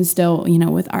want to instill, you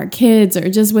know, with our kids or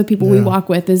just with people we walk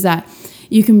with, is that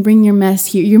you can bring your mess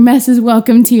here. Your mess is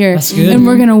welcomed here. That's good. And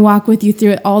we're going to walk with you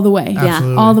through it all the way.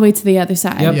 Absolutely. All the way to the other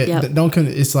side.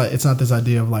 It's like, it's not this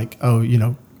idea of like, oh, you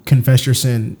know, confess your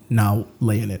sin, now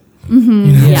lay in it. Mm-hmm.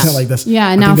 You know, like that's,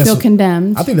 and now feel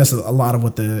condemned. I think that's a lot of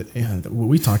what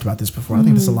we talked about this before. I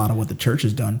think that's a lot of what the church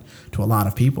has done to a lot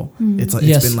of people. It's like,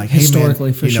 it's been like, hey,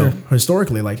 historically, man, for you sure. know,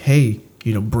 historically, like, hey,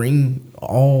 you know, bring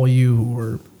all you who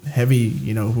are heavy,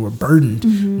 you know, who are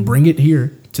burdened, bring it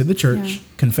here to the church,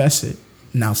 confess it,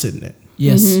 now sit in it.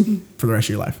 Yes. For the rest of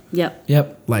your life.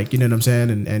 Yep. Like, you know what I'm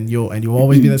saying? And you'll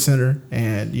always be that sinner.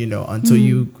 And, you know, until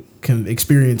you can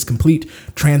experience complete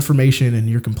transformation and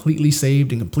you're completely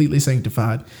saved and completely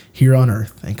sanctified here on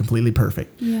earth and completely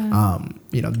perfect. You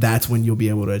know, that's when you'll be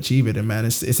able to achieve it. And man,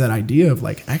 it's that idea of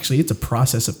like, actually it's a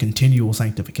process of continual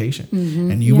sanctification,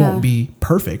 and you won't be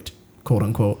perfect, quote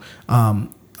unquote,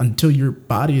 until your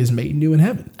body is made new in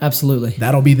heaven. Absolutely.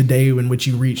 That'll be the day in which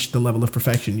you reach the level of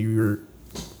perfection. You're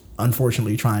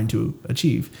unfortunately trying to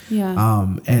achieve. Yeah.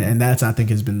 And that's, I think,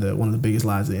 has been one of the biggest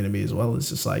lies of the enemy as well. It's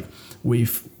just like we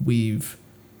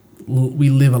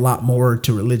live a lot more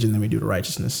to religion than we do to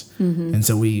righteousness. And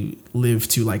so we live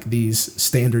to like these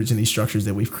standards and these structures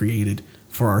that we've created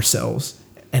for ourselves,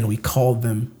 and we call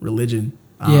them religion.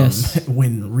 Yes.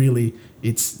 When really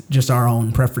it's just our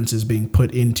own preferences being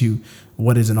put into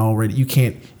what isn't already. You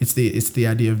can't. It's the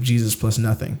idea of Jesus plus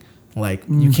nothing. Like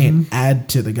you can't add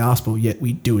to the gospel, yet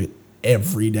we do it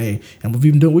every day, and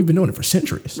we've been doing it for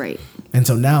centuries. Right. And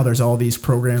so now there's all these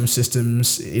program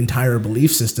systems, entire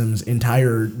belief systems,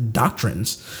 entire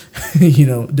doctrines,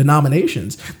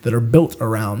 denominations that are built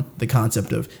around the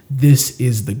concept of this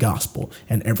is the gospel,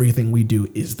 and everything we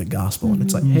do is the gospel. And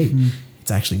it's like, hey,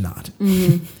 it's actually not.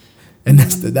 And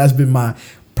that's been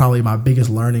probably my biggest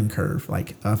learning curve,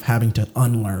 like of having to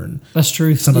unlearn. That's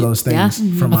true. Some of those things.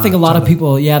 From I think a lot of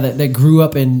people, that grew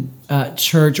up in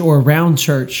church or around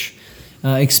church,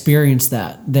 experience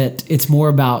that it's more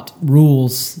about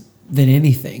rules than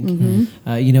anything.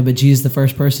 But Jesus, the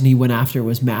first person he went after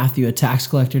was Matthew, a tax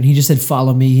collector, and he just said,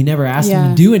 "Follow me." He never asked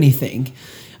him to do anything.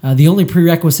 The only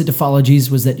prerequisite to follow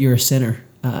Jesus was that you're a sinner.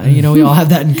 We all have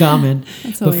that in common.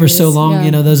 But for so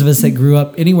long, those of us that grew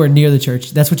up anywhere near the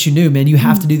church, that's what you knew, man. You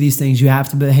have to do these things. You have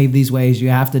to behave these ways. You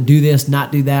have to do this,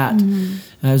 not do that.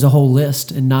 There's a whole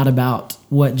list, and not about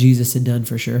what Jesus had done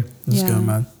for sure. That's good,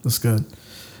 man. That's good.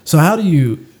 So how do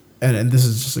you, and this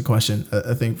is just a question,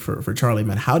 I think for Charlie,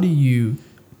 man, how do you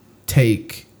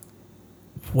take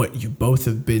what you both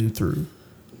have been through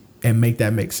and make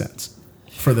that make sense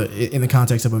in the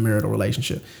context of a marital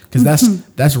relationship? Because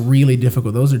that's really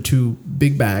difficult. Those are two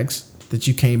big bags that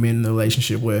you came in the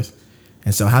relationship with.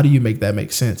 And so how do you make that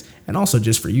make sense? And also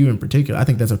just for you in particular, I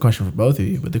think that's a question for both of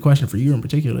you, but the question for you in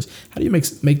particular is how do you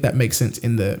make that make sense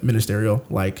in the ministerial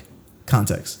like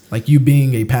context? Like you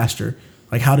being a pastor,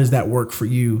 like how does that work for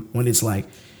you when it's like,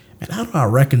 man, how do I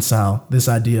reconcile this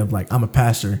idea of like I'm a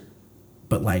pastor,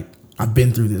 but like I've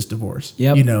been through this divorce.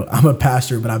 Yep. I'm a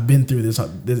pastor, but I've been through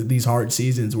these hard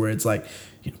seasons where it's like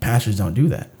pastors don't do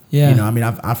that.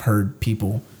 Yeah. I've heard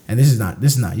people, and this is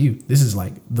not you. This is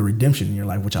like the redemption in your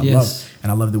life, which I love,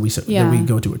 and I love that we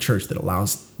go to a church that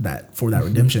allows that for that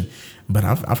redemption. But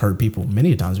I've heard people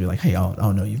many times be like, "Hey,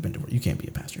 oh no, you've been divorced. You can't be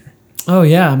a pastor." Oh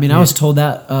yeah, I was told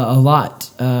that a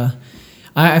lot.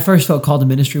 I first felt called to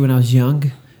ministry when I was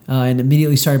young. And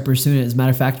immediately started pursuing it. As a matter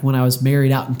of fact, when I was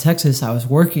married out in Texas, I was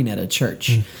working at a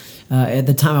church. At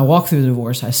the time I walked through the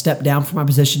divorce, I stepped down from my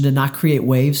position to not create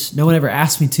waves. No one ever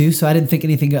asked me to, so I didn't think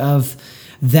anything of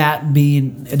that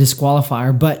being a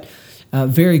disqualifier. But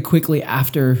very quickly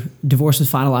after divorce was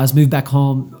finalized, moved back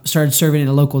home, started serving in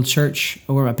a local church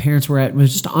where my parents were at,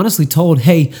 was just honestly told,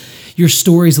 "Hey, your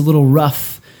story's a little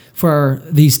rough for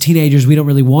these teenagers. We don't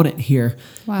really want it here."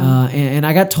 Wow. And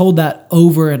I got told that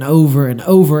over and over and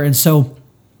over. And so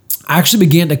I actually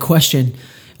began to question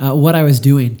what I was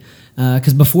doing.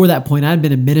 Because before that point, I had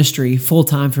been in ministry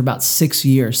full-time for about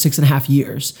 6.5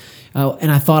 years.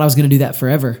 And I thought I was going to do that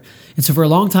forever. And so for a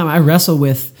long time, I wrestled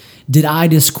with, did I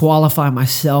disqualify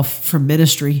myself from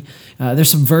ministry? There's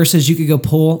some verses you could go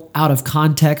pull out of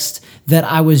context that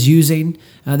I was using,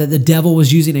 that the devil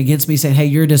was using against me, saying, "Hey,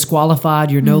 you're disqualified.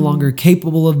 You're no longer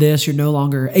capable of this. You're no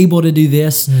longer able to do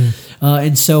this."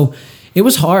 And so it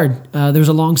was hard. There was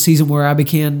a long season where I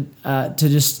began to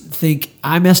just think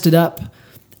I messed it up,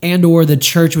 and or the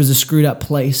church was a screwed up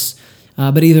place.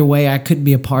 But either way, I couldn't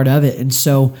be a part of it. And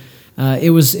so it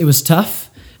was tough.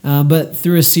 But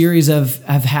through a series of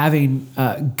having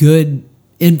good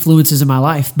influences in my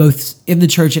life, both in the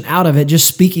church and out of it, just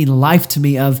speaking life to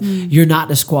me of you're not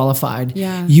disqualified.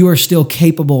 Yeah. You are still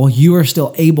capable. You are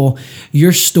still able.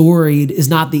 Your story is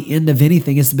not the end of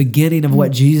anything. It's the beginning of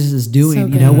what Jesus is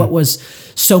doing. So What was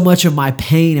so much of my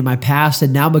pain in my past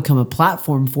had now become a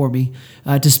platform for me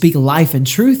to speak life and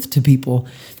truth to people.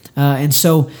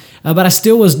 But I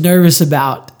still was nervous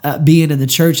about being in the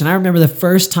church. And I remember the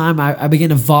first time I began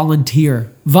to volunteer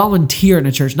in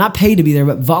a church, not paid to be there,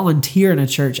 but volunteer in a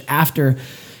church after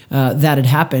that had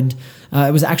happened.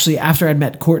 It was actually after I'd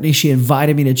met Courtney. She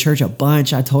invited me to church a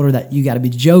bunch. I told her that you got to be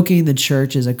joking. The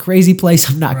church is a crazy place.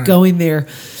 I'm not going there.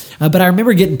 But I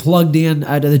remember getting plugged in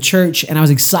to the church, and I was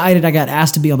excited. I got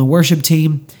asked to be on the worship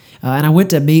team. And I went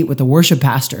to meet with the worship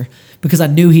pastor because I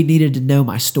knew he needed to know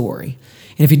my story.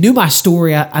 And if he knew my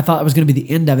story, I thought it was going to be the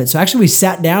end of it. So actually we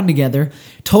sat down together,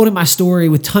 told him my story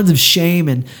with tons of shame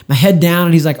and my head down.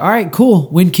 And he's like, "All right, cool.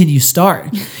 When can you start?"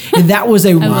 And that was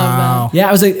a, love that. Yeah,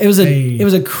 it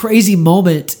was a crazy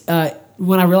moment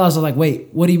when I realized, I was like, "Wait,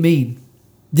 what do you mean?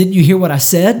 Didn't you hear what I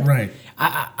said?" Right.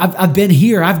 I've been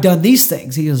here. I've done these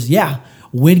things. He goes, "Yeah.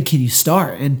 when can you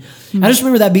start? And I just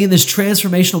remember that being this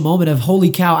transformational moment of, holy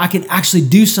cow, I can actually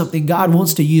do something. God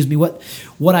wants to use me.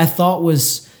 What I thought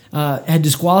was had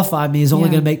disqualified me is only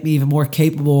going to make me even more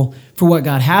capable for what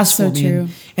God has for me.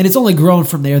 And it's only grown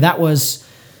from there. That was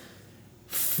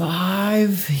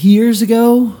 5 years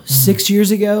ago, 6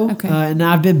 years ago. Okay. And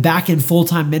I've been back in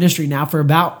full-time ministry now for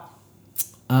about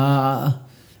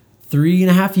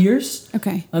 3.5 years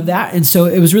of that. And so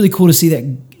it was really cool to see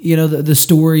that, the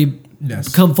story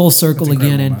come full circle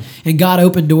again. And God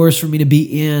opened doors for me to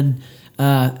be in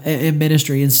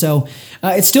ministry. And so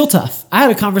it's still tough. I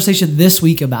had a conversation this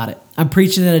week about it. I'm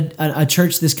preaching at a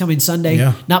church this coming Sunday,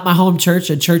 not my home church,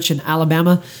 a church in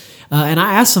Alabama. And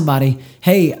I asked somebody,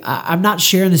 hey, I'm not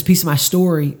sharing this piece of my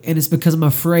story, and it's because I'm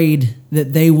afraid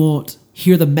that they won't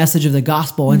hear the message of the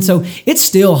gospel. And so it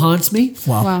still haunts me.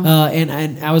 Wow.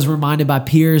 And I was reminded by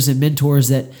peers and mentors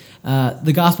that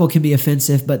the gospel can be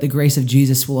offensive, but the grace of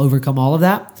Jesus will overcome all of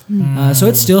that. So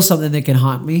it's still something that can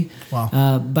haunt me.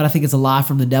 Wow. But I think it's a lie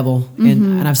from the devil.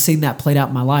 And I've seen that played out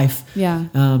in my life. Yeah.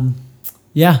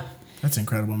 That's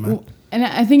incredible, man. And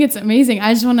I think it's amazing.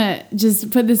 I just want to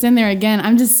just put this in there again.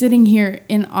 I'm just sitting here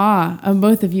in awe of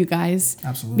both of you guys.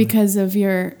 Absolutely. Because of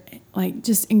your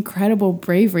just incredible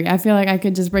bravery. I feel like I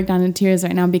could just break down in tears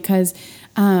right now because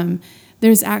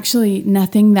there's actually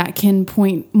nothing that can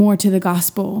point more to the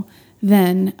gospel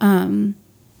than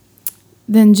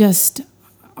just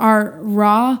our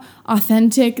raw,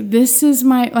 authentic, this is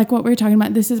my, like what we were talking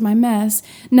about, this is my mess.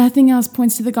 Nothing else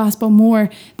points to the gospel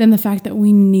more than the fact that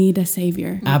we need a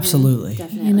savior. Absolutely.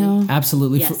 Definitely.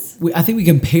 Absolutely. Yes. I think we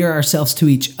compare ourselves to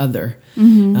each other,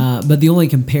 but the only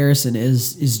comparison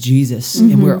is Jesus.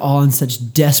 And we're all in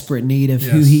such desperate need of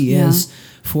who he is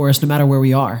for us, no matter where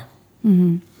we are.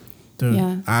 Dude,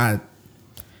 I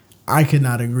could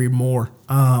not agree more.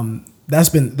 That's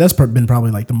been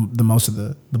probably like the most of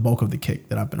the bulk of the kick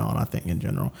that I've been on, I think, in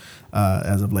general,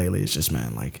 as of lately. It's just,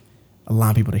 man, like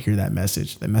allowing people to hear that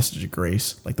message of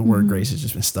grace. Like the word grace has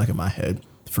just been stuck in my head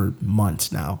for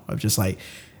months now, of just like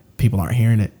people aren't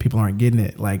hearing it, people aren't getting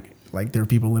it. Like there are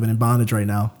people living in bondage right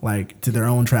now, like to their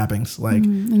own trappings. Like,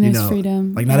 and there's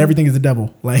freedom. Like not everything is the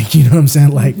devil. Like, you know what I'm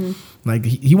saying? Like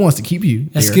he wants to keep you.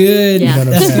 That's there. good. You know what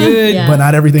I'm That's saying? good. Yeah. But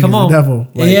not everything is the devil.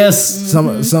 Like, yes.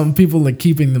 Some people are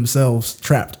keeping themselves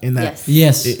trapped in that.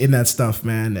 Yes. In that stuff,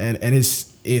 man. And it's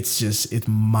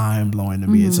mind blowing to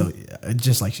me. It's so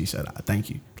just like she said,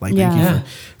 thank you. Like thank you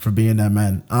for being that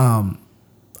man. I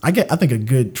think a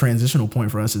good transitional point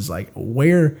for us is like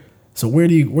where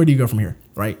do you go from here?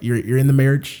 Right? You're in the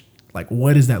marriage. Like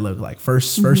what does that look like?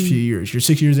 First few years. You're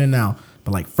 6 years in now.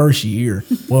 But like first year,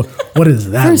 well, what is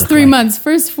that? First 3 months,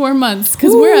 first 4 months,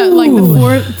 because we're at like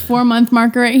the 4 month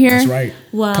marker right here. That's right.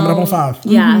 Well, coming up on 5.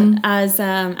 Yeah, as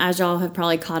y'all have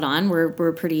probably caught on,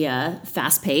 we're pretty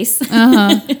fast paced.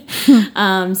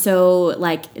 So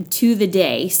like to the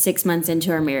day, 6 months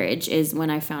into our marriage is when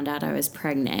I found out I was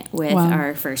pregnant with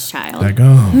our first child. There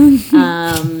go.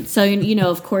 So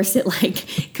of course it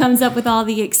like comes up with all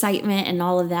the excitement and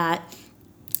all of that.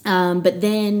 But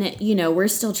then, we're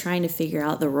still trying to figure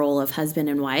out the role of husband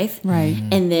and wife. Right.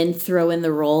 And then throw in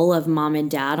the role of mom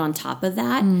and dad on top of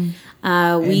that.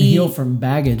 We heal from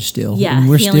baggage still. Yeah, and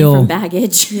we're healing still from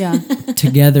baggage. Yeah.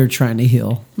 together trying to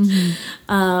heal.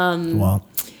 Well,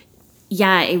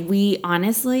 Yeah, we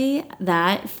honestly,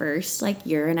 that first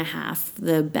year and a half,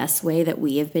 the best way that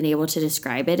we have been able to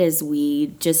describe it is we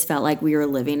just felt like we were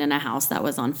living in a house that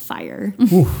was on fire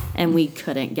and we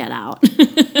couldn't get out.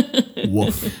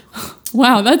 woof.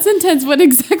 Wow, that's intense. What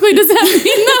exactly does that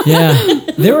mean? Yeah,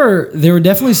 there were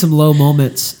definitely some low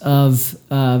moments of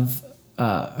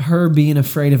her being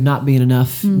afraid of not being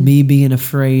enough, me being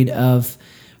afraid of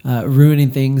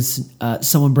ruining things,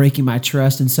 someone breaking my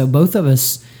trust, and so both of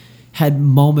us had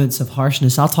moments of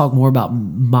harshness. I'll talk more about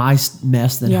my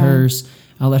mess than hers.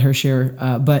 I'll let her share.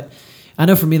 But I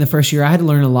know for me in the first year, I had to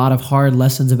learn a lot of hard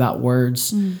lessons about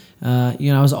words. I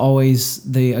was always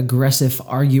the aggressive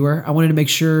arguer. I wanted to make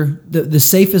sure the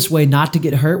safest way not to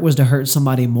get hurt was to hurt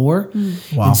somebody more.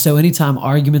 Wow. And so anytime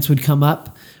arguments would come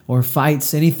up or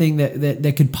fights, anything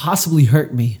that could possibly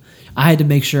hurt me, I had to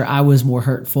make sure I was more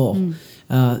hurtful.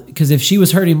 Because if she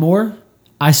was hurting more,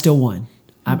 I still won.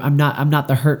 I'm not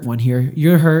the hurt one here.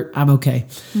 You're hurt. I'm okay.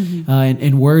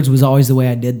 And words was always the way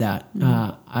I did that.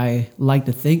 I like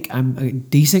to think I'm a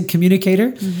decent communicator,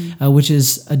 which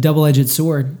is a double-edged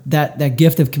sword. That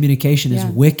gift of communication is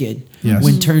wicked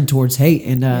when turned towards hate.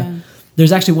 And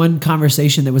there's actually one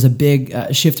conversation that was a big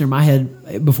shifter in my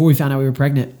head before we found out we were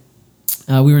pregnant.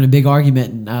 We were in a big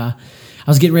argument, and I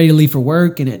was getting ready to leave for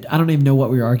work, and I don't even know what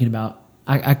we were arguing about.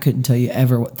 I couldn't tell you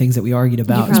ever what things that we argued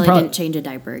about. You probably didn't change a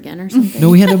diaper again or something. No,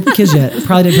 we had no kids yet.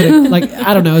 Probably didn't put it,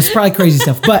 I don't know. It's probably crazy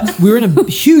stuff. But we were in a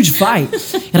huge fight.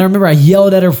 And I remember I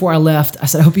yelled at her before I left. I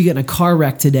said, I hope you get in a car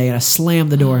wreck today. And I slammed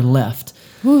the door and left.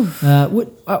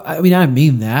 I didn't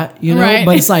mean that, you know, right.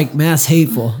 But it's like, man, that's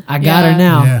hateful. I got her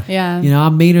now. Yeah. You know,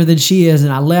 I'm meaner than she is.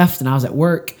 And I left and I was at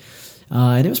work.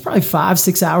 And it was probably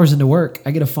 5-6 hours into work.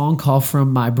 I get a phone call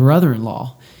from my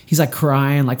brother-in-law. He's like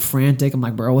crying, like frantic. I'm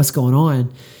like, bro, what's going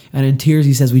on? And in tears,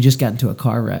 he says, we just got into a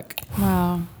car wreck.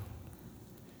 Wow.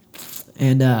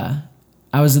 And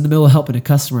I was in the middle of helping a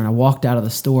customer, and I walked out of the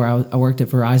store. I worked at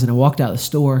Verizon. I walked out of the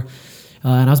store,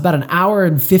 and I was about an hour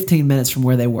and 15 minutes from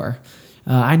where they were.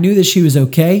 I knew that she was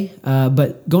okay,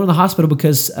 but going to the hospital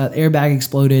because the airbag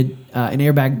exploded, and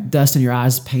airbag dust in your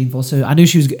eyes is painful. So I knew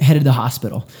she was headed to the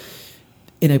hospital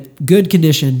in a good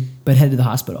condition, but headed to the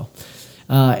hospital.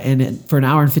 And for an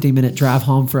hour and 15-minute drive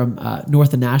home from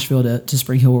north of Nashville to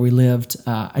Spring Hill where we lived,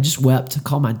 I just wept. I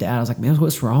called my dad. I was like, man,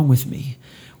 what's wrong with me?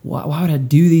 Why would I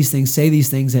do these things, say these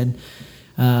things? And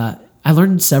I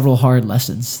learned several hard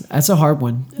lessons. That's a hard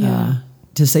one. Yeah.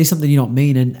 To say something you don't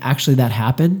mean, and actually that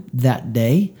happened that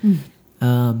day.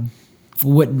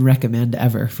 Wouldn't recommend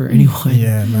ever for anyone.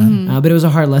 Yeah, man. But it was a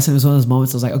hard lesson. It was one of those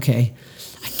moments I was like, okay,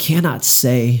 I cannot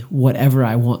say whatever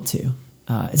I want to.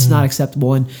 It's not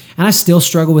acceptable. And I still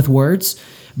struggle with words,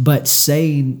 but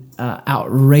saying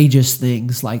outrageous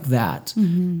things like that,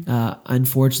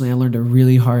 unfortunately, I learned a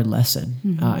really hard lesson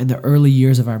in the early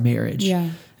years of our marriage. Yeah.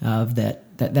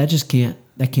 That just can't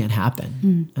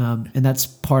happen. And that's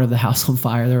part of the house on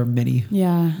fire. There are many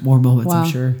more moments, Wow. I'm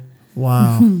sure.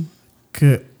 Wow.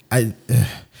 Good.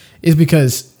 It's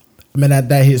because, I mean,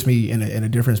 that hits me in a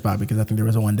different spot, because I think there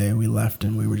was one day we left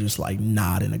and we were just like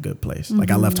not in a good place.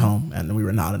 Like I left home and we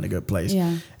were not in a good place.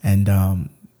 Yeah. And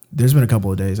there's been a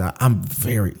couple of days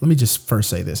let me just first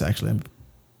say this, actually, and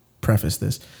preface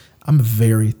this. I'm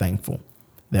very thankful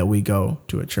that we go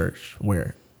to a church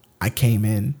where I came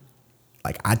in,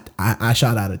 like I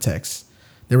shot out a text.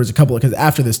 There was a couple, because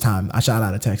after this time I shot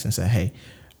out a text and said, hey,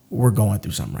 we're going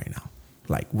through something right now.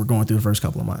 Like we're going through the first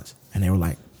couple of months. And they were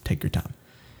like, take your time.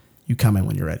 You come in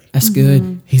when you're ready. That's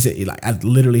good. He said, like,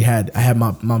 I had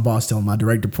my boss tell my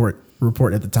direct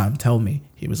report at the time tell me,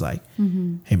 he was like,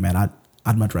 hey man,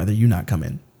 I'd much rather you not come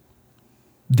in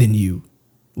than you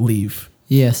leave.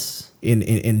 Yes.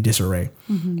 In disarray.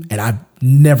 And I've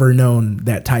never known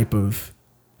that type of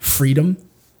freedom,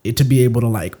 to be able to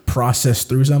like process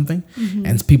through something,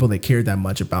 and people that cared that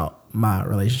much about my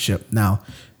relationship. Now,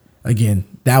 again,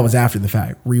 that was after the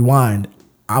fact. Rewind.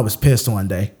 I was pissed one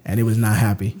day and it was not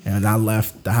happy, and I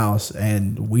left the house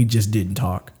and we just didn't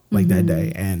talk like that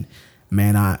day. And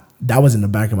man, that was in the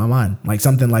back of my mind, like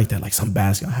something like that, like some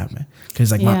bad's gonna happen.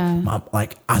 Cause like my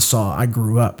like I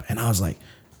grew up and I was like,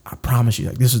 I promise you,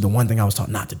 like this is the one thing I was taught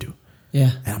not to do.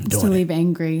 Yeah. And I'm Just doing to it. leave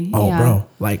angry. Oh, bro,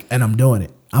 like, and I'm doing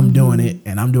it. I'm doing it,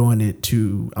 and I'm doing it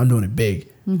big.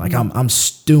 Like I'm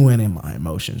stewing in my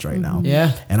emotions right now.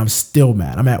 Yeah. And I'm still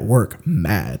mad. I'm at work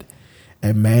mad.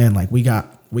 And man, like we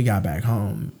got back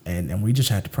home and we just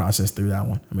had to process through that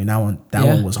one. I mean, that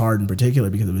one was hard in particular,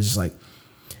 because it was just like,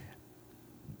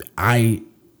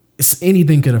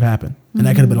 anything could have happened, and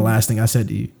that could have been the last thing I said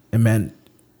to you. And man,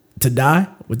 to die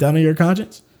with that on your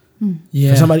conscience,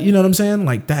 Yeah. for somebody, you know what I'm saying?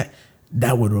 Like that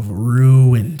would have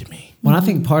ruined me. Well, I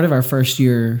think part of our first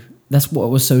year, part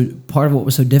of what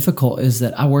was so difficult is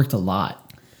that I worked a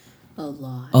lot. A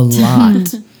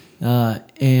lot.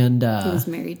 And He was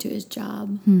married to his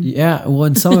job. yeah, well,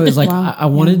 and some of it was like I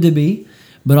wanted to be,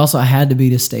 but also I had to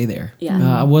be to stay there.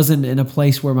 Yeah. I wasn't in a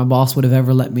place where my boss would have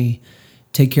ever let me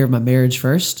take care of my marriage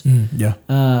first. Yeah.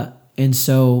 And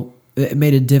so it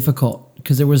made it difficult,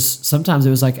 because sometimes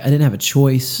it was like I didn't have a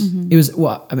choice. It was,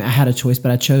 I had a choice,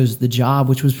 but I chose the job,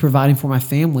 which was providing for my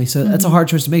family. So that's a hard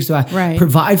choice to make. So I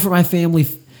provide for my family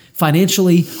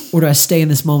financially, or do I stay in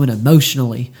this moment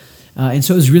emotionally? And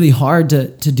so it was really hard to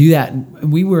do that.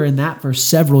 And we were in that for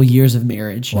several years of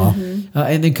marriage. Wow.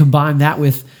 And then combine that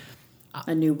with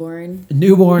A newborn.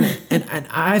 and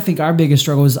I think our biggest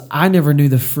struggle is I never knew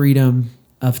the freedom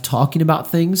of talking about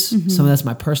things. Some of that's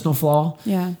my personal flaw.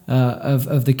 Yeah.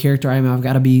 Of the character I am. I've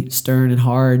got to be stern and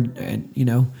hard, and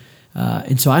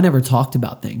and so I never talked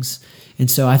about things.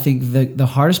 And so I think the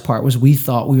hardest part was we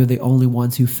thought we were the only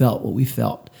ones who felt what we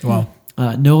felt. Wow.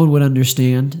 No one would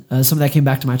understand. Some of that came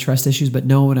back to my trust issues, but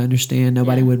no one would understand.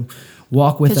 Nobody would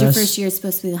walk with us. Because your first year is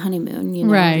supposed to be the honeymoon, you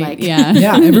know? Right. Like, Yeah.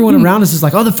 Yeah, everyone around us is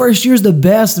like, oh, the first year's the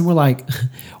best. And we're like,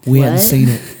 we hadn't What? seen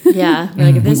it. Yeah. You're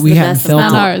like, if this is We the hadn't best felt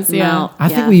I'm it. out. Ours, yeah. I'm out. I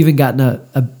think we even gotten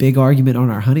a big argument on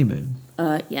our honeymoon.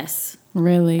 Yes.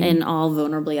 Really? And all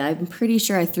vulnerably. I'm pretty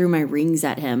sure I threw my rings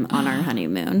at him on our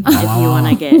honeymoon, if you want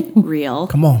to get real.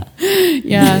 Come on.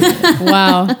 Yeah.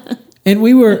 Wow. And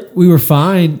we were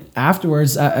fine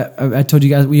afterwards. I told you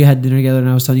guys we had dinner together, and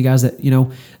I was telling you guys that, you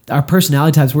know, our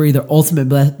personality types were either ultimate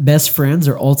best friends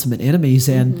or ultimate enemies,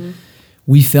 and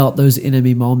we felt those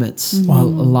enemy moments a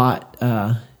lot.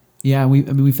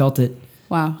 We felt it.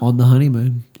 Wow. On the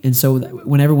honeymoon. And so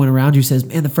when everyone around you says,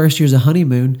 "Man, the first year's a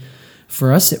honeymoon,"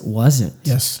 for us it wasn't.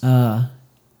 Yes.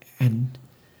 And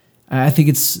I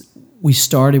think we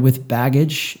started with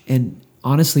baggage, and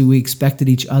honestly, we expected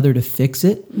each other to fix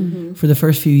it for the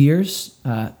first few years.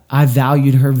 I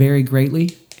valued her very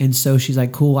greatly, and so she's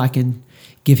like, "Cool, I can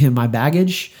give him my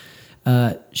baggage."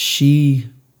 She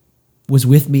was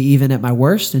with me even at my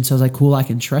worst, and so I was like, "Cool, I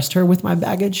can trust her with my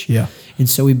baggage." Yeah. And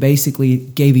so we basically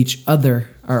gave each other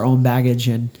our own baggage,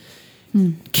 and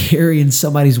carrying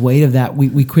somebody's weight of that,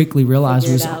 we quickly realized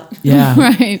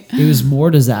Right. it was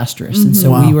more disastrous. And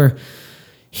so we were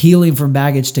healing from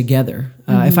baggage together.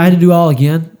 If I had to do all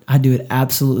again, I'd do it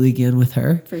absolutely again with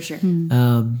her. For sure.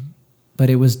 But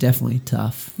it was definitely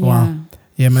tough. Wow.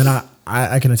 Yeah, man,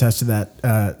 I can attest to that,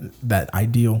 that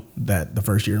ideal that the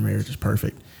first year of marriage is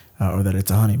perfect, or that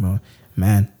it's a honeymoon.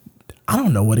 Man, I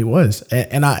don't know what it was.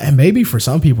 And maybe for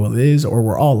some people it is, or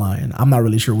we're all lying. I'm not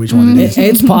really sure which one it is.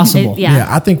 It's possible. Yeah,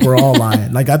 I think we're all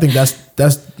lying. Like, I think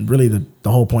that's really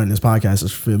the whole point of this podcast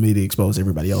is for me to expose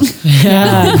everybody else.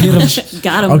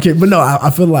 Got him. Okay, but no, I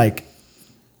feel like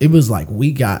it was like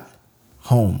we got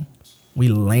home, we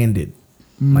landed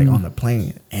like on the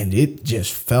plane, and it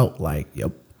just felt like,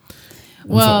 yep,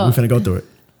 we're finna go through it.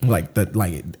 Like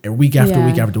week after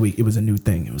week after week, it was a new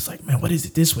thing. It was like, man, what is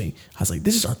it this week? I was like,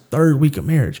 this is our third week of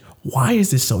marriage. Why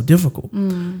is this so difficult?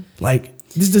 Like,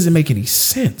 this doesn't make any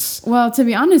sense. Well, to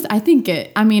be honest, I think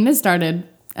it started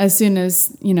as soon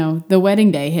as, you know, the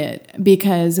wedding day hit,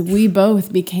 because we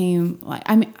both became like,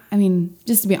 I mean,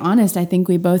 just to be honest, I think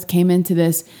we both came into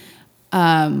this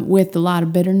with a lot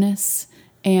of bitterness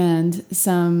and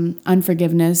some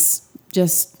unforgiveness,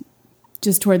 just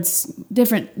towards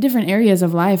different areas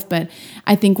of life. But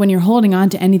I think when you're holding on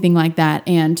to anything like that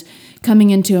and coming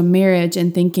into a marriage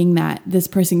and thinking that this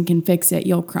person can fix it,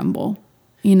 you'll crumble,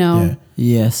 you know? Yeah.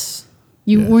 Yes.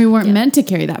 We weren't meant to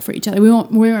carry that for each other. We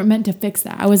weren't meant to fix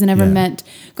that. I wasn't ever meant,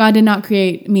 God did not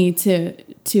create me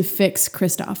to fix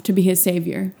Christoph, to be his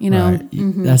savior, you know? Right.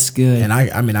 That's good. And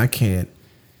I mean, I can't,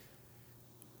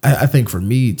 I think for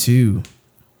me too,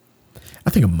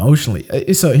 I think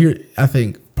emotionally, so here, I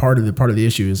think part of the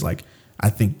issue is like, I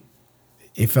think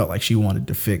it felt like she wanted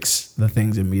to fix the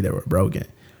things in me that were broken,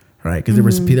 right? Because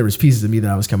there was pieces of me that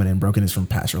I was coming in brokenness from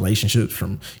past relationships,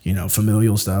 from, you know,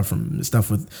 familial stuff, from stuff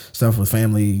with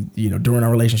family, you know, during our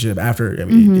relationship, after, I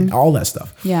mean, all that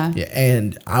stuff. Yeah.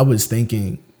 And I was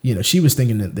thinking, you know, she was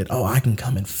thinking that oh, I can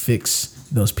come and fix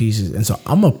those pieces, and so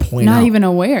I'm gonna point out, not even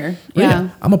aware. Yeah.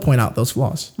 I'm gonna point out those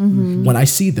flaws when I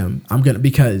see them. I'm gonna,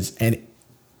 because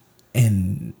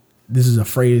and this is a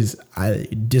phrase I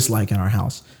dislike in our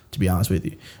house, to be honest with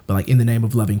you, but like, in the name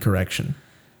of loving correction.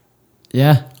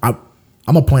 Yeah. I'm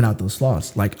gonna point out those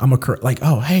flaws. Like, like,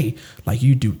 oh, hey, like,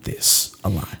 you do this a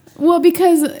lot. Well,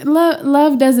 because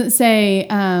love doesn't say,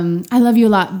 I love you a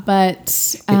lot,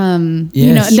 but, you know,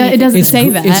 it doesn't say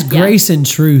that. It's grace and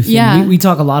truth. Yeah. And we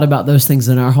talk a lot about those things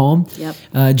in our home.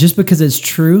 Yep. Just because it's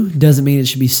true doesn't mean it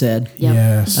should be said. Yep.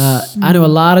 Yes. I know a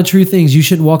lot of true things you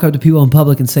shouldn't walk up to people in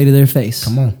public and say to their face.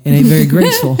 Come on. It ain't very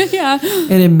graceful. Yeah.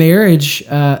 And in marriage,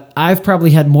 I've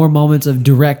probably had more moments of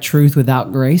direct truth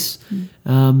without grace.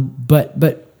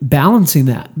 But balancing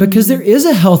that, because there is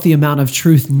a healthy amount of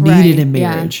truth needed in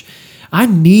marriage. Yeah. I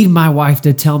need my wife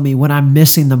to tell me when I'm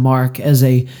missing the mark as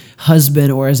a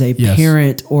husband or as a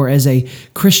parent or as a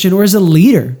Christian or as a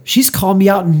leader. She's called me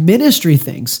out in ministry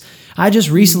things. I just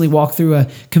recently walked through a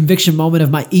conviction moment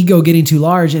of my ego getting too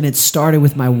large, and it started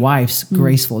with my wife's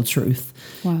graceful truth.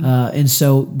 Wow. And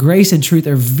so grace and truth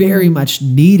are very much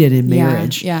needed in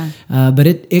marriage. Yeah. But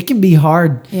it can be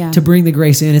hard to bring the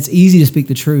grace in. It's easy to speak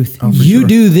the truth. Oh, you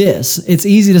do this. It's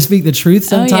easy to speak the truth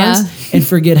sometimes and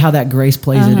forget how that grace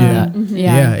plays into that.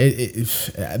 Yeah.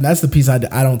 And that's the piece I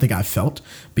don't think I felt,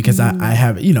 because I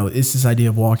have, you know, it's this idea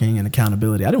of walking in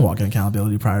accountability. I didn't walk in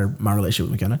accountability prior to my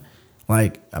relationship with McKenna.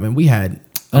 Like, I mean, we had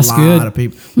a lot of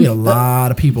people. We had a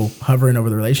lot of people hovering over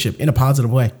the relationship in a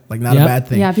positive way, like not a bad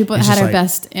thing. Yeah, people had our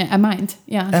best in mind.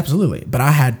 Yeah, absolutely. But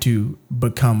I had to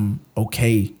become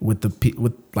okay with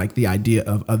the idea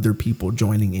of other people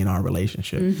joining in our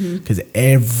relationship, because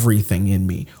everything in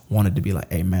me wanted to be like,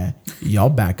 "Hey, man, y'all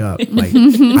back up. Like,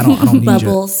 I don't need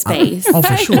bubble space. Oh,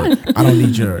 for sure. I don't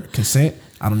need your consent.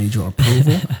 I don't need your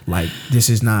approval. Like, this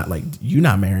is not like, you're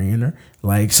not marrying her.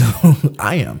 Like, so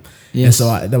I am. Yes. And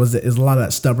so there's a lot of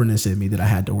that stubbornness in me that I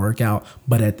had to work out.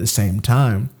 But at the same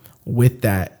time, with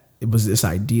that, it was this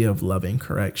idea of loving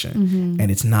correction, and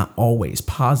it's not always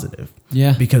positive.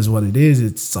 Yeah. Because what it is,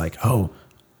 it's like, oh,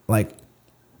 like,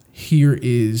 here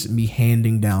is me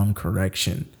handing down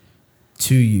correction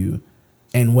to you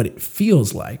and what it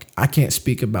feels like. I can't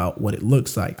speak about what it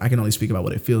looks like. I can only speak about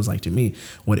what it feels like to me.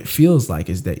 What it feels like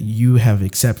is that you have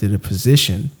accepted a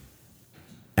position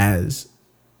as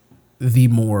the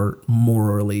more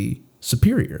morally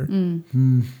superior,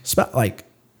 like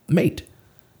mate.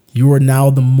 You are now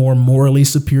the more morally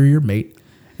superior mate,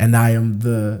 and I am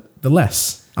the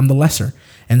less. I'm the lesser.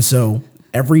 And so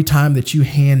every time that you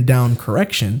hand down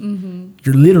correction,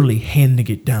 you're literally handing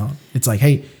it down. It's like,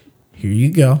 hey, here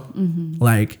you go.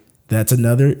 Like, that's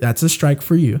a strike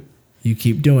for you. You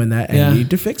keep doing that, and you need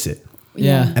to fix it.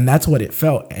 Yeah. And that's what it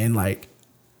felt. And like,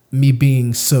 me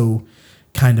being so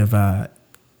kind of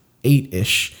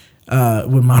 8-ish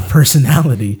with my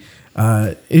personality,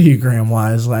 Enneagram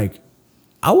wise, like,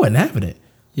 I wasn't having it.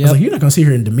 I was like, you're not gonna sit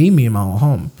here and demean me in my own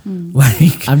home.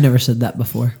 Like, I've never said that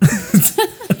before.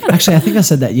 Actually, I think I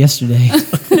said that yesterday.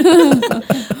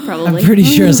 Probably. I'm pretty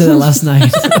sure I said it last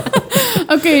night.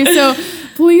 Okay, so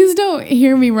please don't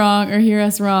hear me wrong or hear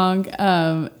us wrong,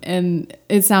 and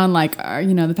it sound like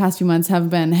the past few months have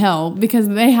been hell, because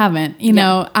they haven't.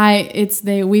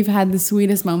 We've had the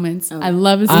sweetest moments. I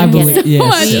love this. I believe,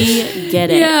 yes. We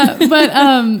get it. Yeah,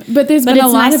 but there's been a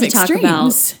lot of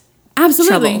extremes.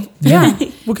 Absolutely. Trouble. Yeah.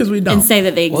 because we don't. And say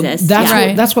that they exist.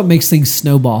 That's what makes things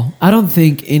snowball. I don't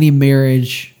think any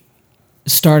marriage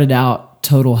started out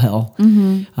total hell.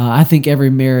 I think every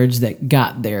marriage that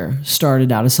got there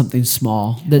started out as something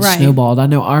small that snowballed. I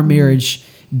know our marriage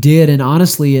did, and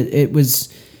honestly, it was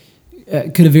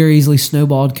could have very easily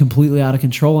snowballed completely out of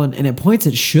control, and at points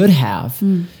it should have.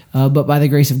 But by the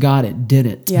grace of God, it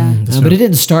didn't. Yeah. But it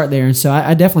didn't start there, and so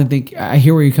I definitely think I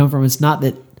hear where you come from. It's not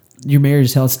that your marriage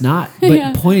is hell. It's not.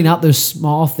 But pointing out those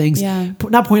small things,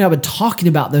 not pointing out, but talking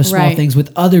about those small things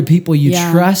with other people you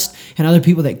trust and other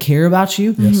people that care about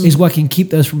you is what can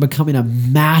keep those from becoming a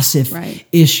massive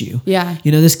issue. Yeah.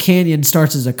 This canyon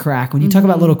starts as a crack. When you talk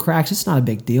about little cracks, it's not a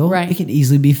big deal. Right. It can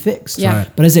easily be fixed. Yeah.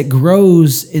 Right. But as it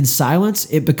grows in silence,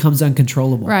 it becomes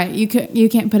uncontrollable. Right. You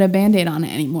can't put a Band-Aid on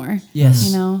it anymore.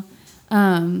 Yes.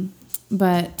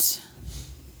 But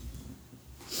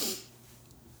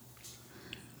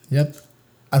Yep.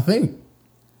 I think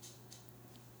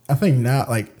now,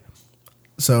 like,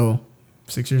 so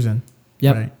 6 years in.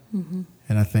 Yep. Right?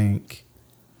 And I think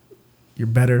you're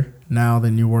better now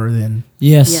than you were then.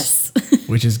 Yes.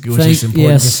 Which is important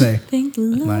to say. Thank the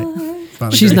Lord.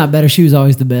 Like, she's not better. She was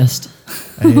always the best.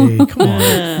 Hey, come on.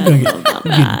 You're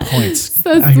getting points.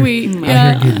 So sweet.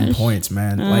 I hear getting points,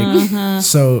 man. Like,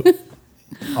 so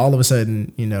all of a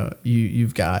sudden,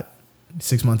 you've got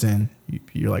 6 months in,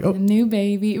 you're like, oh, new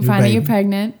baby. Find out you're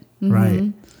pregnant.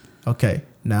 Right. Okay.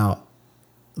 Now,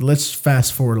 let's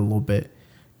fast forward a little bit,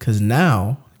 because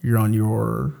now you're on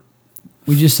your...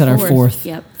 We just said our fourth.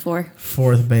 Yep,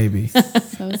 fourth baby.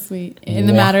 So sweet. In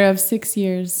the matter of 6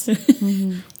 years.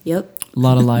 Yep. A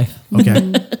lot of life.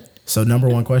 Okay. So number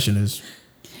one question is...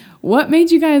 What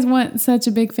made you guys want such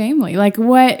a big family? Like,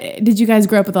 what did you guys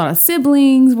grow up with a lot of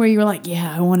siblings where you were like,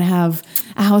 yeah, I want to have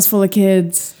a house full of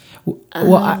kids?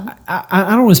 Well,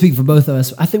 I don't want to speak for both of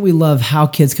us. I think we love how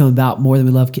kids come about more than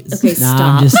we love kids. Okay,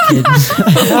 I'm just kidding.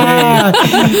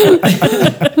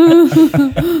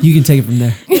 You can take it from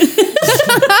there.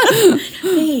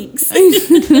 Thanks.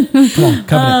 Come on,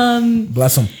 covenant.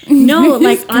 Bless them. No,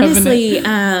 like, honestly,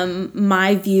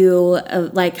 my view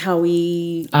of like how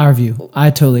we... Our view.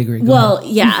 I totally agree. Go ahead.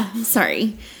 Yeah,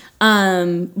 sorry.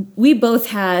 We both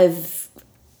have...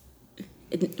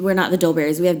 We're not the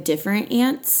Dolberries. We have different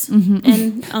aunts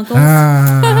and uncles.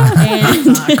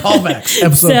 And callbacks.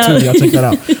 Episode 2. Y'all check that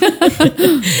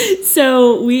out.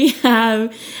 So we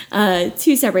have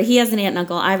two separate. He has an aunt and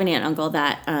uncle. I have an aunt and uncle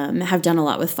that have done a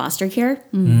lot with foster care.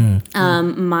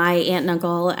 My aunt and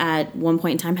uncle at one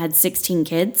point in time had 16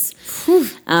 kids.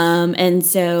 And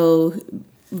so,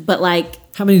 but like...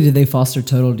 How many did they foster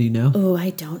total, do you know? Oh,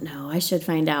 I don't know. I should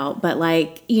find out. But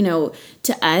like, to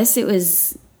us, it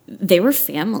was... They were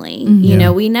family. You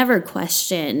know, we never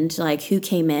questioned like who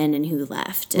came in and who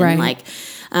left. And like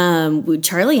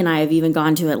Charlie and I have even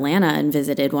gone to Atlanta and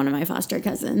visited one of my foster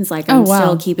cousins. Like I'm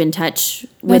still keep in touch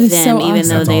with them, even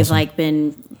though they've like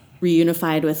been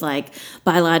reunified with like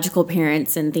biological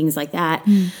parents and things like that.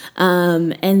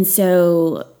 And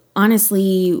so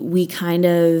honestly, we kind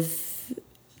of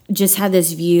just had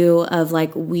this view of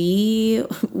like we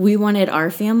wanted our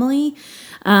family.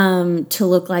 to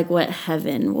look like what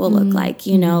heaven will look like,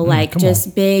 you know, like just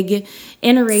on. big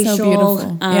interracial, So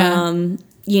beautiful.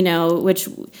 you know, which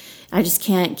I just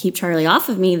can't keep Charlie off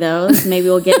of me though. Maybe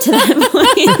we'll get to that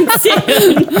point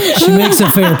soon. She makes a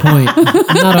fair point.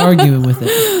 I'm not arguing with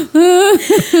it.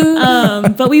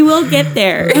 But we will get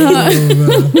there.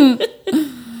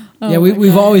 Yeah,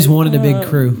 we've always wanted a big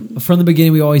crew. From the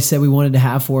beginning, we always said we wanted to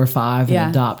have 4 or 5 and Yeah.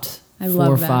 adopt I 4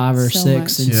 love or that 5 or so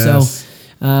 6. much. And Yes.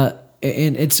 so,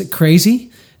 and it's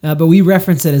crazy, but we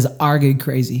reference it as our good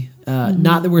crazy.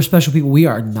 Not that we're special people. We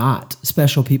are not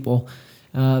special people.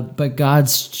 But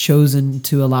God's chosen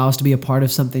to allow us to be a part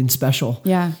of something special.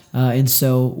 Yeah. And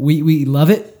so we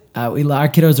love it. Our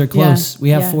kiddos are close. Yeah. We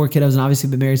have Yeah. 4 kiddos and obviously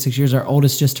been married 6 years. Our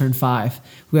oldest just turned 5.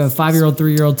 We have a 5-year-old,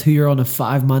 3-year-old, 2-year-old, and a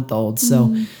 5-month-old.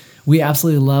 So we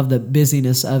absolutely love the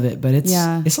busyness of it, but it's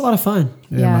a lot of fun.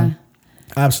 Yeah. Man.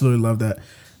 I absolutely love that.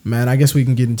 Man, I guess we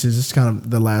can get into just kind of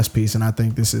the last piece, and I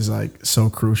think this is like so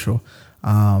crucial.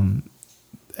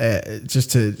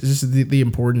 Just the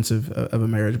importance of a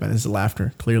marriage, man, is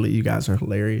laughter. Clearly, you guys are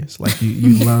hilarious. Like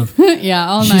you love. Yeah,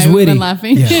 all She's night we've witty. been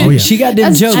laughing. Yeah. Oh, yeah. She got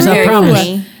them That's jokes, true. I promise.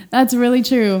 Funny. That's really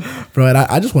true. Bro, and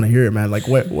I just want to hear it, man. Like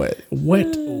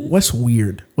what's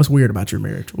weird? What's weird about your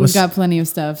marriage? We've got plenty of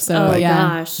stuff. So Oh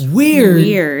yeah. gosh. Weird.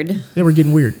 Weird. Yeah, we're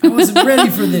getting weird. I wasn't ready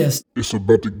for this. It's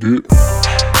about to get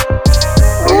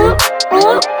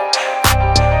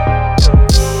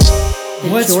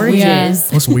What's Georges. Yeah.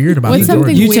 What's weird about What's the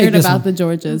something George? You take weird this about one. the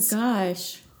Georges?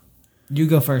 Gosh. You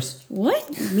go first.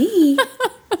 What? Me?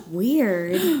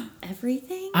 Weird.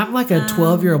 Everything? I'm like a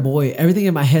 12-year-old boy. Everything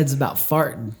in my head's about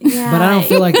farting. Yeah. But I don't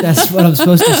feel like that's what I'm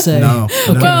supposed to say. No.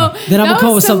 Okay. No. Then I'm that going to come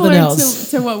with was something similar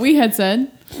else. to what we had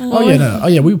said. Oh yeah, no. Oh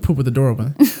yeah, we poop with the door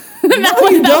open. No,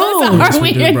 you don't. Yes, Our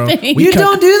we do, weird bro. thing. We You cut-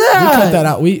 don't do We that. cut that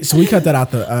out. We cut that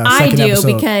out the I second do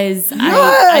episode. because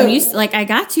I'm used to, like, I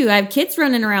have kids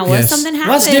running around. What if Yes. something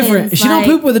happens? What's different? She don't Like,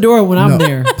 poop with the door when I'm No.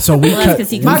 there. So we well, cut. 'cause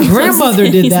he My comes close grandmother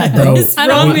to did me. that, Bro, though. What's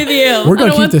wrong with you? We're gonna I don't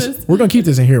keep want this. this. We're gonna keep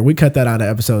this in here. We cut that out of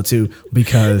episode 2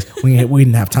 because we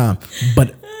didn't have time.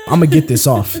 But I'm gonna get this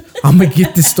off. I'm gonna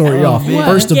get this story off. man.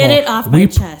 First of Get all, it off my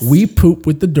chest. we poop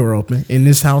with the door open in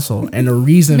this household, and the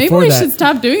reason Maybe for we that. should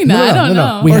stop doing that. I don't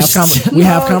know. We Or have we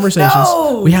have conversations.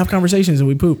 No. We have conversations and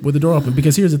we poop with the door open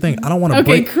because here's the thing. I don't want to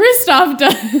Okay, break. Christoph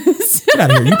does. Get out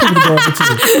of here. You poop with the door open too.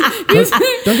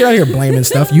 Don't get out of here blaming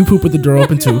stuff. You poop with the door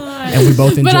open too, and we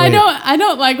both enjoy But it. I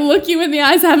don't like look you in the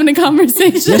eyes having a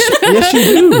conversation. Yes,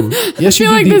 you do. Yes, you feel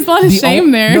do. like there's a lot of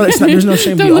shame there. No, there's no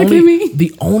shame. Don't The look at only- me.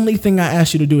 The only thing I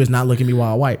asked you to do is not look at me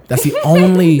while I wipe. That's the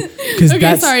only. Because Okay,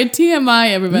 that's sorry,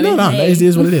 TMI, everybody. no, it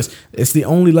is what it is. It's the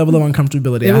only level of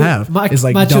uncomfortability I have. My, It's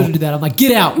like my children don't, do that. I'm like,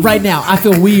 get out right now. I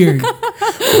feel weird.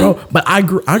 bro. But I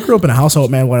grew up in a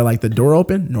household, man, where like the door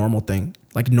open, normal thing.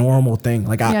 Like normal thing.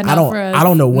 Like Yeah, I not don't for us. I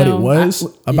don't know what No. it was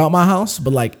about my house,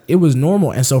 but like it was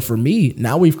normal. And so for me,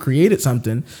 now we've created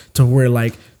something to where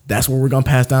like that's what we're gonna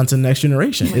pass down to the next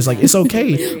generation. It's like it's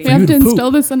okay for We you have to to poop.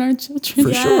 instill this in our children.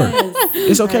 For sure.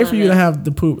 It's okay for you to have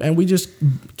the poop, and we just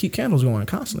keep candles going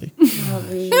constantly.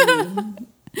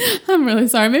 I'm really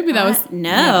sorry. Maybe that was No.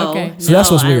 Yeah, okay. So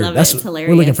that's what's I weird. love it. That's It's we're looking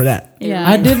hilarious. for that. Yeah.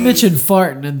 I did mention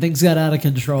farting and things got out of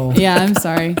control. Yeah, I'm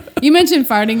sorry. You mentioned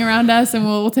farting around us, and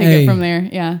we'll take Hey. it from there.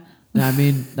 Yeah. I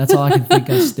mean, that's all I can think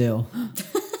of still.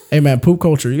 Hey man, poop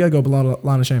culture. You gotta go below the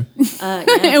line of shame.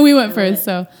 And we went first,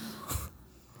 so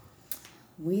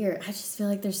Weird. I just feel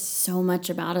like there's so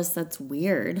much about us that's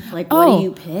weird. Like, Oh. what do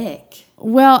you pick?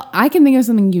 well, I can think of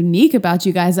something unique about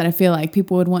you guys that I feel like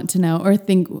people would want to know or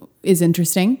think is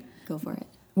interesting. Go for it.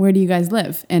 Where do you guys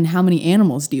live, and how many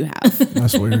animals do you have?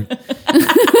 That's weird.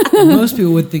 Most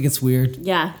people would think it's weird.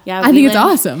 Yeah. I think it's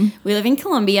awesome. We live in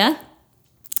Columbia,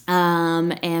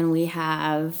 and we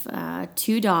have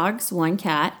 2 dogs, 1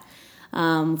 cat,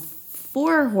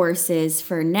 4 horses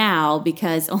for now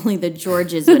because only the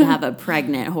Georges would have a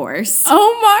pregnant horse.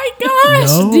 Oh my gosh!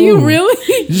 No. Do you really?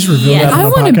 You just revealed Yeah. that on I the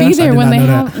want to be podcast? I there did when not they know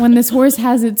that. have when this horse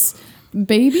has its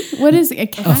baby. What is it? A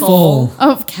calf? A foal.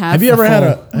 Oh, calf. Have you ever had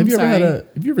foal. a? Have you ever had sorry. a?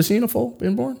 Have you ever seen a foal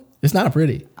being born? It's not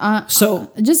pretty.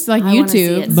 So Just like I wanna see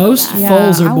YouTube. it so most bad. Yeah,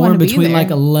 foals I are born wanna be between there. like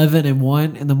 11 and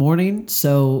 1 in the morning.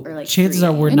 So Or like chances 3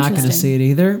 are we're not going to Interesting. see it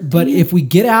either. But if we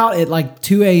get out at like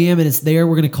 2 a.m. and it's there,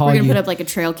 we're going to call We're you. going to put up like a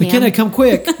trail cam. McKenna, come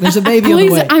quick. There's a baby on Please,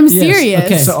 the way. I'm serious.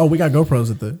 Okay, So we got GoPros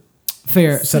at the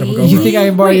fair. set up a See? GoPro. You think I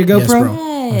can borrow your Wait. Yes, GoPro?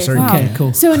 bro. I'm sure you Wow. can. Okay,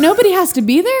 cool. So nobody has to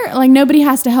be there. Like nobody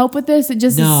has to help with this. It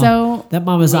just No, is so. that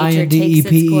mama's Nature takes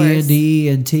its course.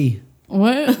 INDEPENDENT.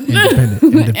 What? Independent.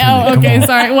 Oh, Come okay. on.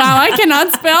 Sorry. Wow, I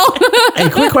cannot spell. Hey,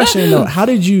 quick question though. How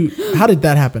did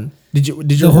that happen? Did your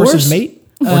The horses horse? mate?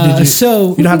 Or did you? So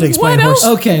you don't have to explain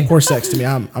horse sex to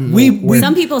me.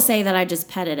 Some people say that I just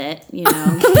petted it, you know.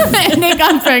 And it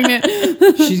got pregnant.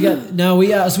 She's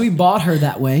got so we bought her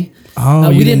that way. Oh,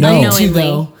 we you didn't know. know to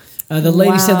though. The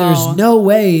lady said there's no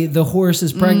way the horse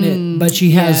is pregnant, but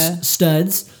she has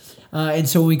studs. And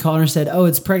so when we called her and said, "Oh,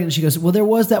 it's pregnant," she goes, "Well, there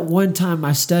was that one time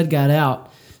my stud got out.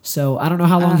 So I don't know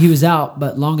how long he was out,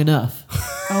 but long enough."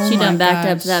 She done backed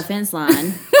up to that fence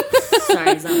line.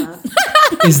 Sorry, Zella.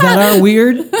 Is that our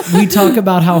weird? We talk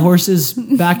about how horses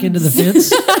back into the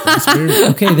fence. That's weird.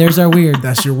 Okay, there's our weird.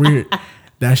 That's your weird.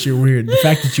 That's your weird. The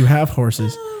fact that you have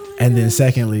horses, and then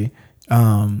secondly,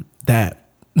 that.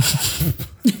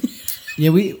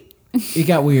 Yeah, it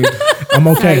got weird. I'm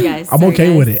okay. Sorry, guys. I'm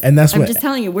okay with it, and that's I'm what. just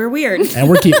telling you, we're weird. And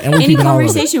we're keeping Any all of it.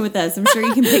 conversation with us, I'm sure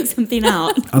you can pick something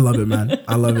out. I love it, man.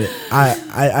 I love it.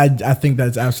 I think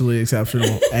that's absolutely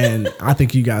exceptional, and I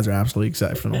think you guys are absolutely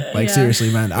exceptional. Like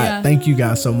seriously, man. I thank you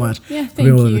guys so much for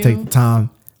being willing to take the time,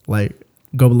 like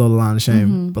go below the line of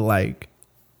shame, but like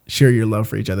share your love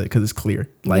for each other because it's clear.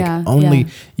 Like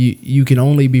you can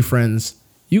only be friends.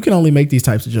 You can only make these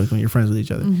types of jokes when you're friends with each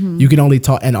other. You can only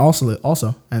talk, and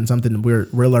also, and something we're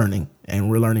learning, and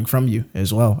we're learning from you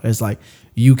as well. It's like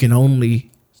you can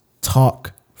only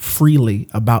talk freely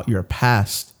about your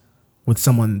past with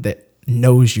someone that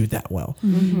knows you that well,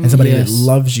 and somebody that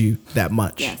loves you that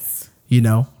much. Yes, you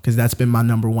know, because that's been my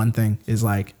number one thing. Is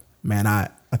like, man, I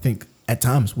think at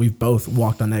times we've both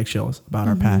walked on eggshells about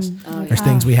our past. There's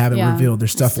things we haven't revealed.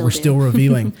 There's stuff we're still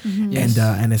revealing,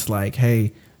 and it's like,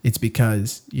 hey. It's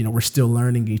because, you know, we're still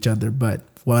learning each other. But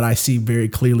what I see very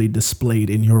clearly displayed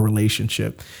in your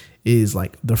relationship is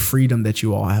like the freedom that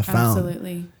you all have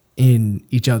found in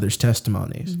each other's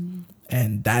testimonies.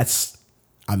 And that's,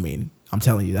 I mean, I'm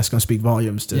telling you, that's going to speak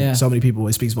volumes to so many people.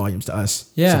 It speaks volumes to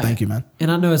us. Yeah. So thank you, man. And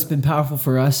I know it's been powerful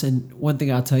for us. And one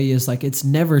thing I'll tell you is like, it's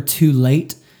never too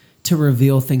late to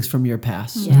reveal things from your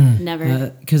past. Yeah,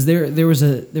 never. Because there was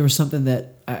something that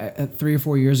 3 or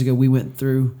 4 years ago we went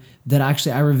through that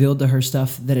actually I revealed to her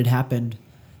stuff that had happened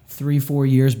 3-4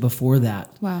 years before that.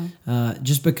 Wow.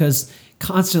 Just because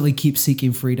constantly keep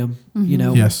seeking freedom. You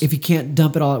know, if you can't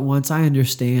dump it all at once, I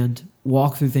understand.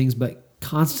 Walk through things, but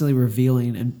constantly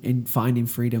revealing and finding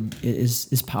freedom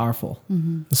is powerful.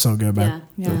 That's so good, man.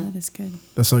 Yeah, that is good.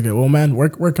 That's so good. Well, man, where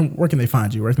can they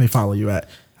find you? Where can they follow you at?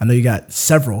 I know you got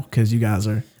several because you guys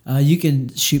are. You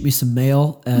can shoot me some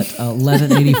mail at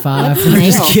 1185.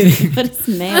 Just kidding. But it's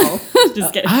mail.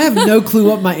 Just kidding. I have no clue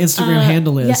what my Instagram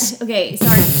handle is. Yeah, okay, so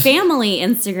our family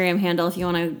Instagram handle, if you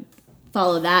want to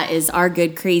follow that, is Our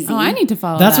Good Crazy. Oh, I need to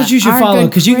follow That's that. what you should Our follow Good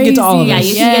because you can get to all of us. Yeah,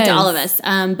 you can get to all of us.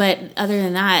 But other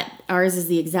than that, ours is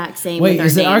the exact same. Wait, with our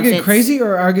is it Our names. Good Crazy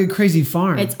or Our Good Crazy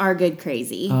Farm? It's Our Good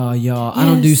Crazy. Oh, y'all, I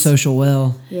don't do social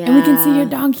well. Yeah. And we can see your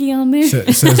donkey on there.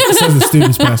 Says the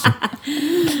students pastor.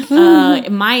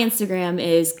 My Instagram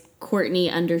is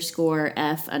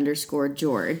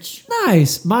Courtney_F_George.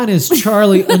 Nice. Mine is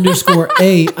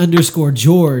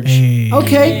Charlie_A_George. Hey.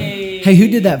 Okay. Hey, who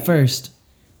did that first?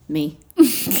 Me.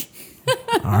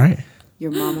 All right.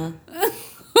 Your mama.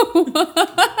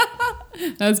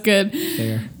 That's good.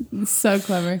 There. So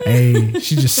clever. Hey,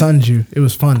 she just sunned you. It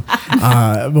was fun.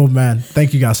 Well, man,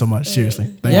 thank you guys so much. Seriously.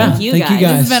 Thank you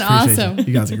guys. It's been Appreciate awesome.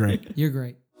 You guys are great. You're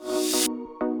great.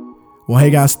 Well,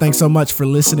 hey guys, thanks so much for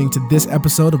listening to this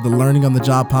episode of the Learning on the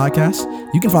Job podcast.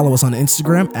 You can follow us on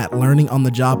Instagram at Learning on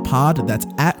the Job Pod. That's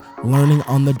at Learning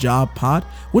on the Job Pod.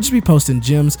 We'll just be posting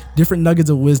gems, different nuggets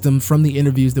of wisdom from the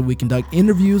interviews that we conduct,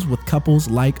 interviews with couples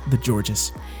like the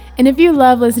Georges. And if you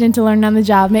love listening to Learn on the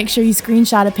Job, make sure you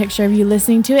screenshot a picture of you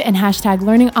listening to it and hashtag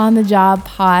Learning on the Job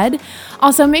Pod.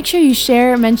 Also, make sure you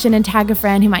share, mention, and tag a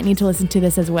friend who might need to listen to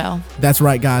this as well. That's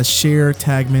right, guys. Share,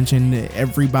 tag, mention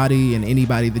everybody and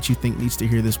anybody that you think needs to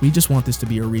hear this. We just want this to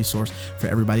be a resource for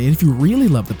everybody. And if you really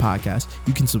love the podcast,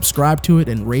 you can subscribe to it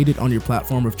and rate it on your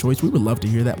platform of choice. We would love to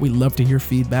hear that. We love to hear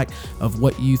feedback of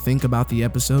what you think about the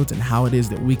episodes and how it is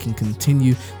that we can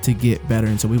continue to get better.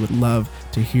 And so we would love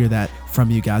to hear that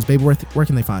from you guys. Babe, where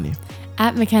can they find you?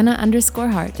 At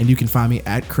McKenna_Hart. And you can find me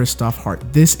at Christoph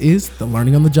Hart. This is the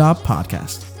Learning on the Job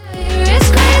podcast.